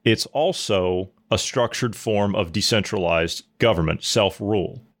 But it's also a structured form of decentralized government,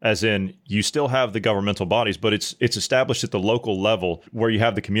 self-rule. As in, you still have the governmental bodies, but it's established at the local level where you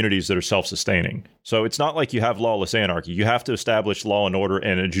have the communities that are self-sustaining. So it's not like you have lawless anarchy. You have to establish law and order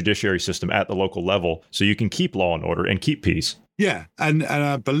and a judiciary system at the local level so you can keep law and order and keep peace. Yeah, and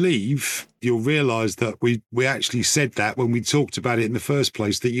I believe you'll realise that we actually said that when we talked about it in the first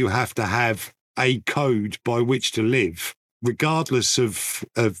place, that you have to have a code by which to live, regardless of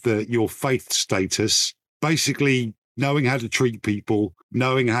your faith status. Basically, knowing how to treat people,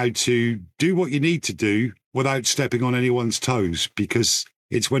 knowing how to do what you need to do without stepping on anyone's toes, because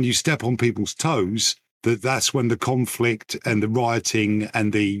it's when you step on people's toes that's when the conflict and the rioting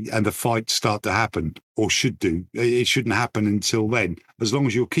and the fights start to happen, or should do. It shouldn't happen until then. As long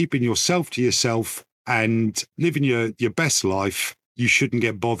as you're keeping yourself to yourself and living your best life, you shouldn't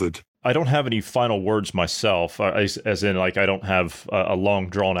get bothered. I don't have any final words myself, as in, like, I don't have a long,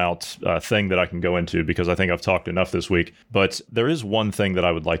 drawn-out thing that I can go into because I think I've talked enough this week. But there is one thing that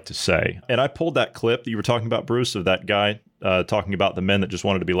I would like to say. And I pulled that clip that you were talking about, Bruce, of that guy talking about the men that just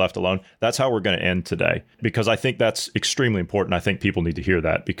wanted to be left alone. That's how we're going to end today, because I think that's extremely important. I think people need to hear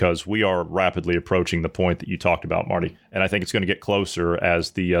that because we are rapidly approaching the point that you talked about, Marty. And I think it's going to get closer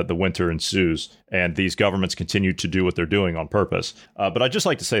as the winter ensues and these governments continue to do what they're doing on purpose. But I'd just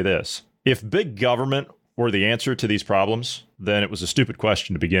like to say this. If big government were the answer to these problems, then it was a stupid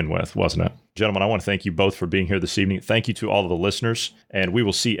question to begin with, wasn't it? Gentlemen, I want to thank you both for being here this evening. Thank you to all of the listeners, and we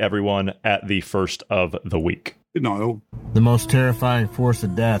will see everyone at the first of the week. Good night, all. The most terrifying force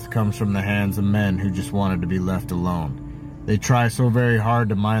of death comes from the hands of men who just wanted to be left alone. They try so very hard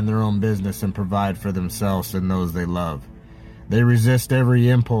to mind their own business and provide for themselves and those they love. They resist every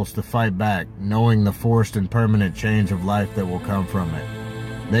impulse to fight back, knowing the forced and permanent change of life that will come from it.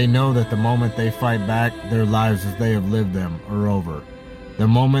 They know that the moment they fight back, their lives as they have lived them are over. The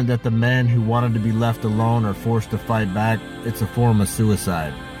moment that the men who wanted to be left alone are forced to fight back, it's a form of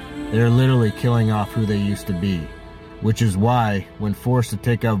suicide. They are literally killing off who they used to be, which is why, when forced to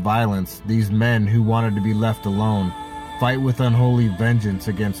take up violence, these men who wanted to be left alone fight with unholy vengeance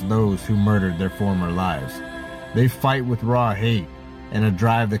against those who murdered their former lives. They fight with raw hate and a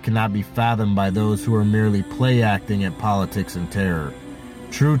drive that cannot be fathomed by those who are merely play acting at politics and terror.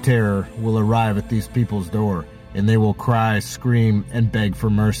 True terror will arrive at these people's door, and they will cry, scream, and beg for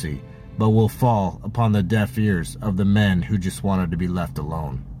mercy, but will fall upon the deaf ears of the men who just wanted to be left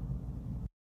alone.